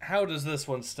 2, how does this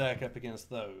one stack up against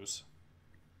those?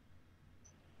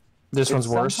 This one's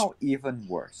worse? Somehow even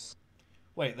worse.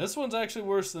 Wait, this one's actually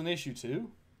worse than issue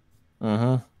 2?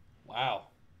 Mm-hmm. Wow.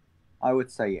 I would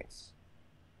say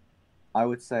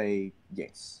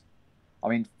yes. I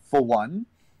mean, for one,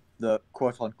 the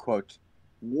quote-unquote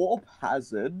warp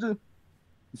hazard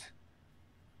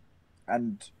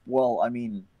And well, I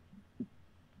mean,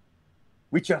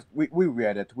 we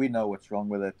read it. We know what's wrong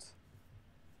with it.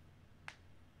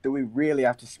 Do we really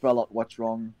have to spell out what's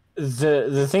wrong?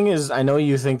 The thing is, I know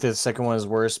you think the second one is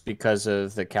worse because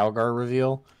of the Calgar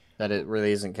reveal, that it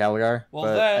really isn't Calgar. Well,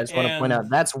 but that I just want to point out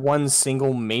that's one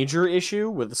single major issue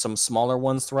with some smaller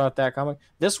ones throughout that comic.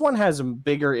 This one has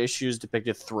bigger issues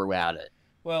depicted throughout it.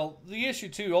 Well, the issue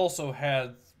 2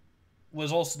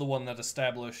 was also the one that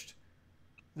established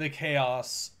the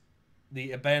Chaos,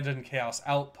 the abandoned Chaos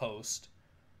outpost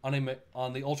on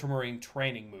the Ultramarine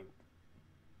training moon.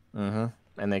 Mm-hmm.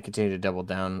 And they continue to double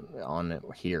down on it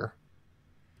here.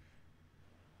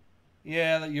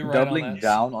 Yeah, you're right. Doubling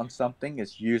down on something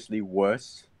is usually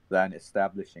worse than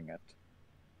establishing it.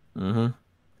 Mm-hmm.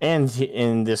 And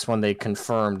in this one, they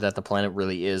confirmed that the planet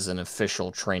really is an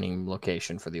official training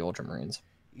location for the Ultramarines.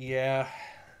 Yeah.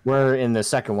 Where in the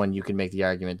second one, you could make the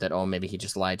argument that, oh, maybe he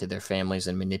just lied to their families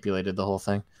and manipulated the whole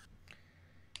thing.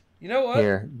 You know what?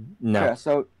 Here, no. Yeah,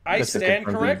 so I stand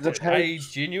corrected. I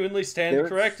genuinely stand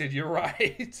corrected. You're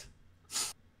right.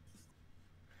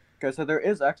 Okay, so there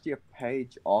is actually a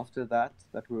page after that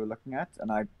we were looking at,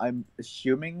 and I'm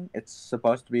assuming it's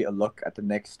supposed to be a look at the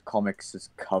next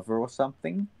comic's cover or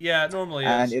something. Yeah, it normally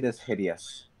is. And it is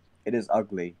hideous. It is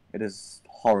ugly. It is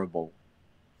horrible.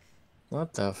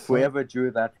 What the fuck? Whoever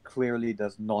drew that clearly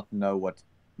does not know what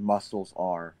muscles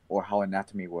are or how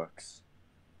anatomy works.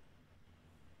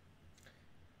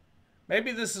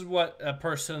 Maybe this is what a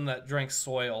person that drinks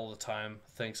soy all the time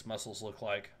thinks muscles look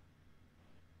like.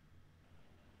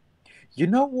 You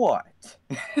know what?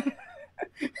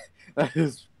 that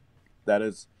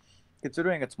is,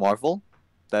 considering it's Marvel,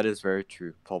 that is very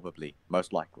true. Probably,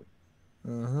 most likely.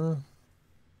 Mm-hmm.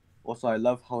 Also, I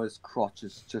love how his crotch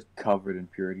is just covered in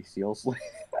purity seals.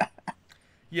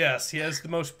 Yes, he has the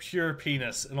most pure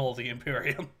penis in all the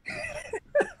Imperium.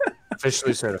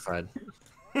 Officially certified.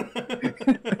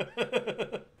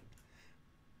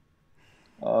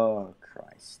 Oh,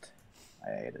 Christ.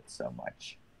 I hate it so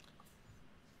much.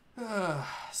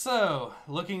 So,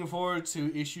 looking forward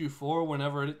to issue 4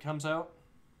 whenever it comes out?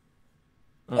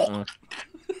 Uh-uh.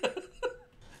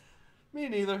 Me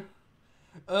neither.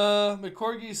 Mr.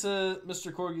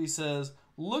 Corgi says,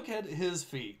 look at his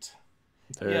feet.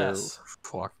 They're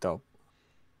fucked up.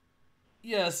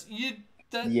 Yes,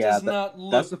 does not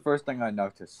look... That's the first thing I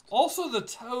noticed. Also the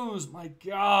toes, my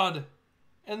god.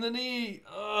 And the knee,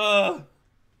 ugh.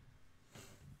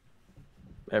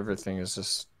 Everything is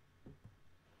just...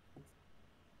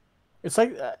 It's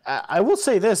like, I will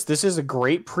say this is a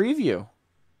great preview.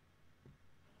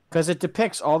 Because it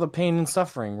depicts all the pain and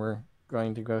suffering we're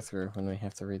going to go through when we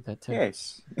have to read that too.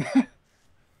 Yes.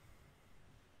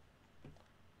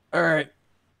 Alright.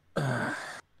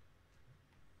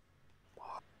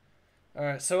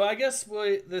 Alright, so I guess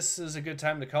this is a good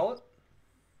time to call it.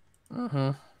 Mm-hmm.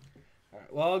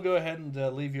 Alright, well, I'll go ahead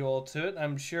and leave you all to it.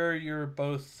 I'm sure you're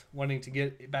both wanting to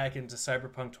get back into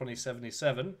Cyberpunk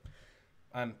 2077.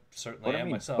 I'm certainly am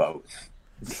myself. Both.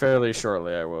 Fairly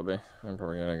shortly, I will be. I'm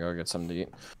probably going to go get something to eat.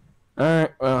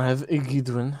 Alright, well, have a good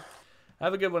one.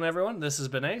 Have a good one, everyone. This has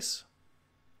been Ace.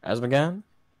 Asmogan.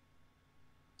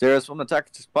 Xerius from the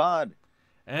Texas Pod.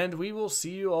 And we will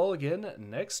see you all again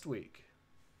next week.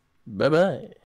 Bye-bye.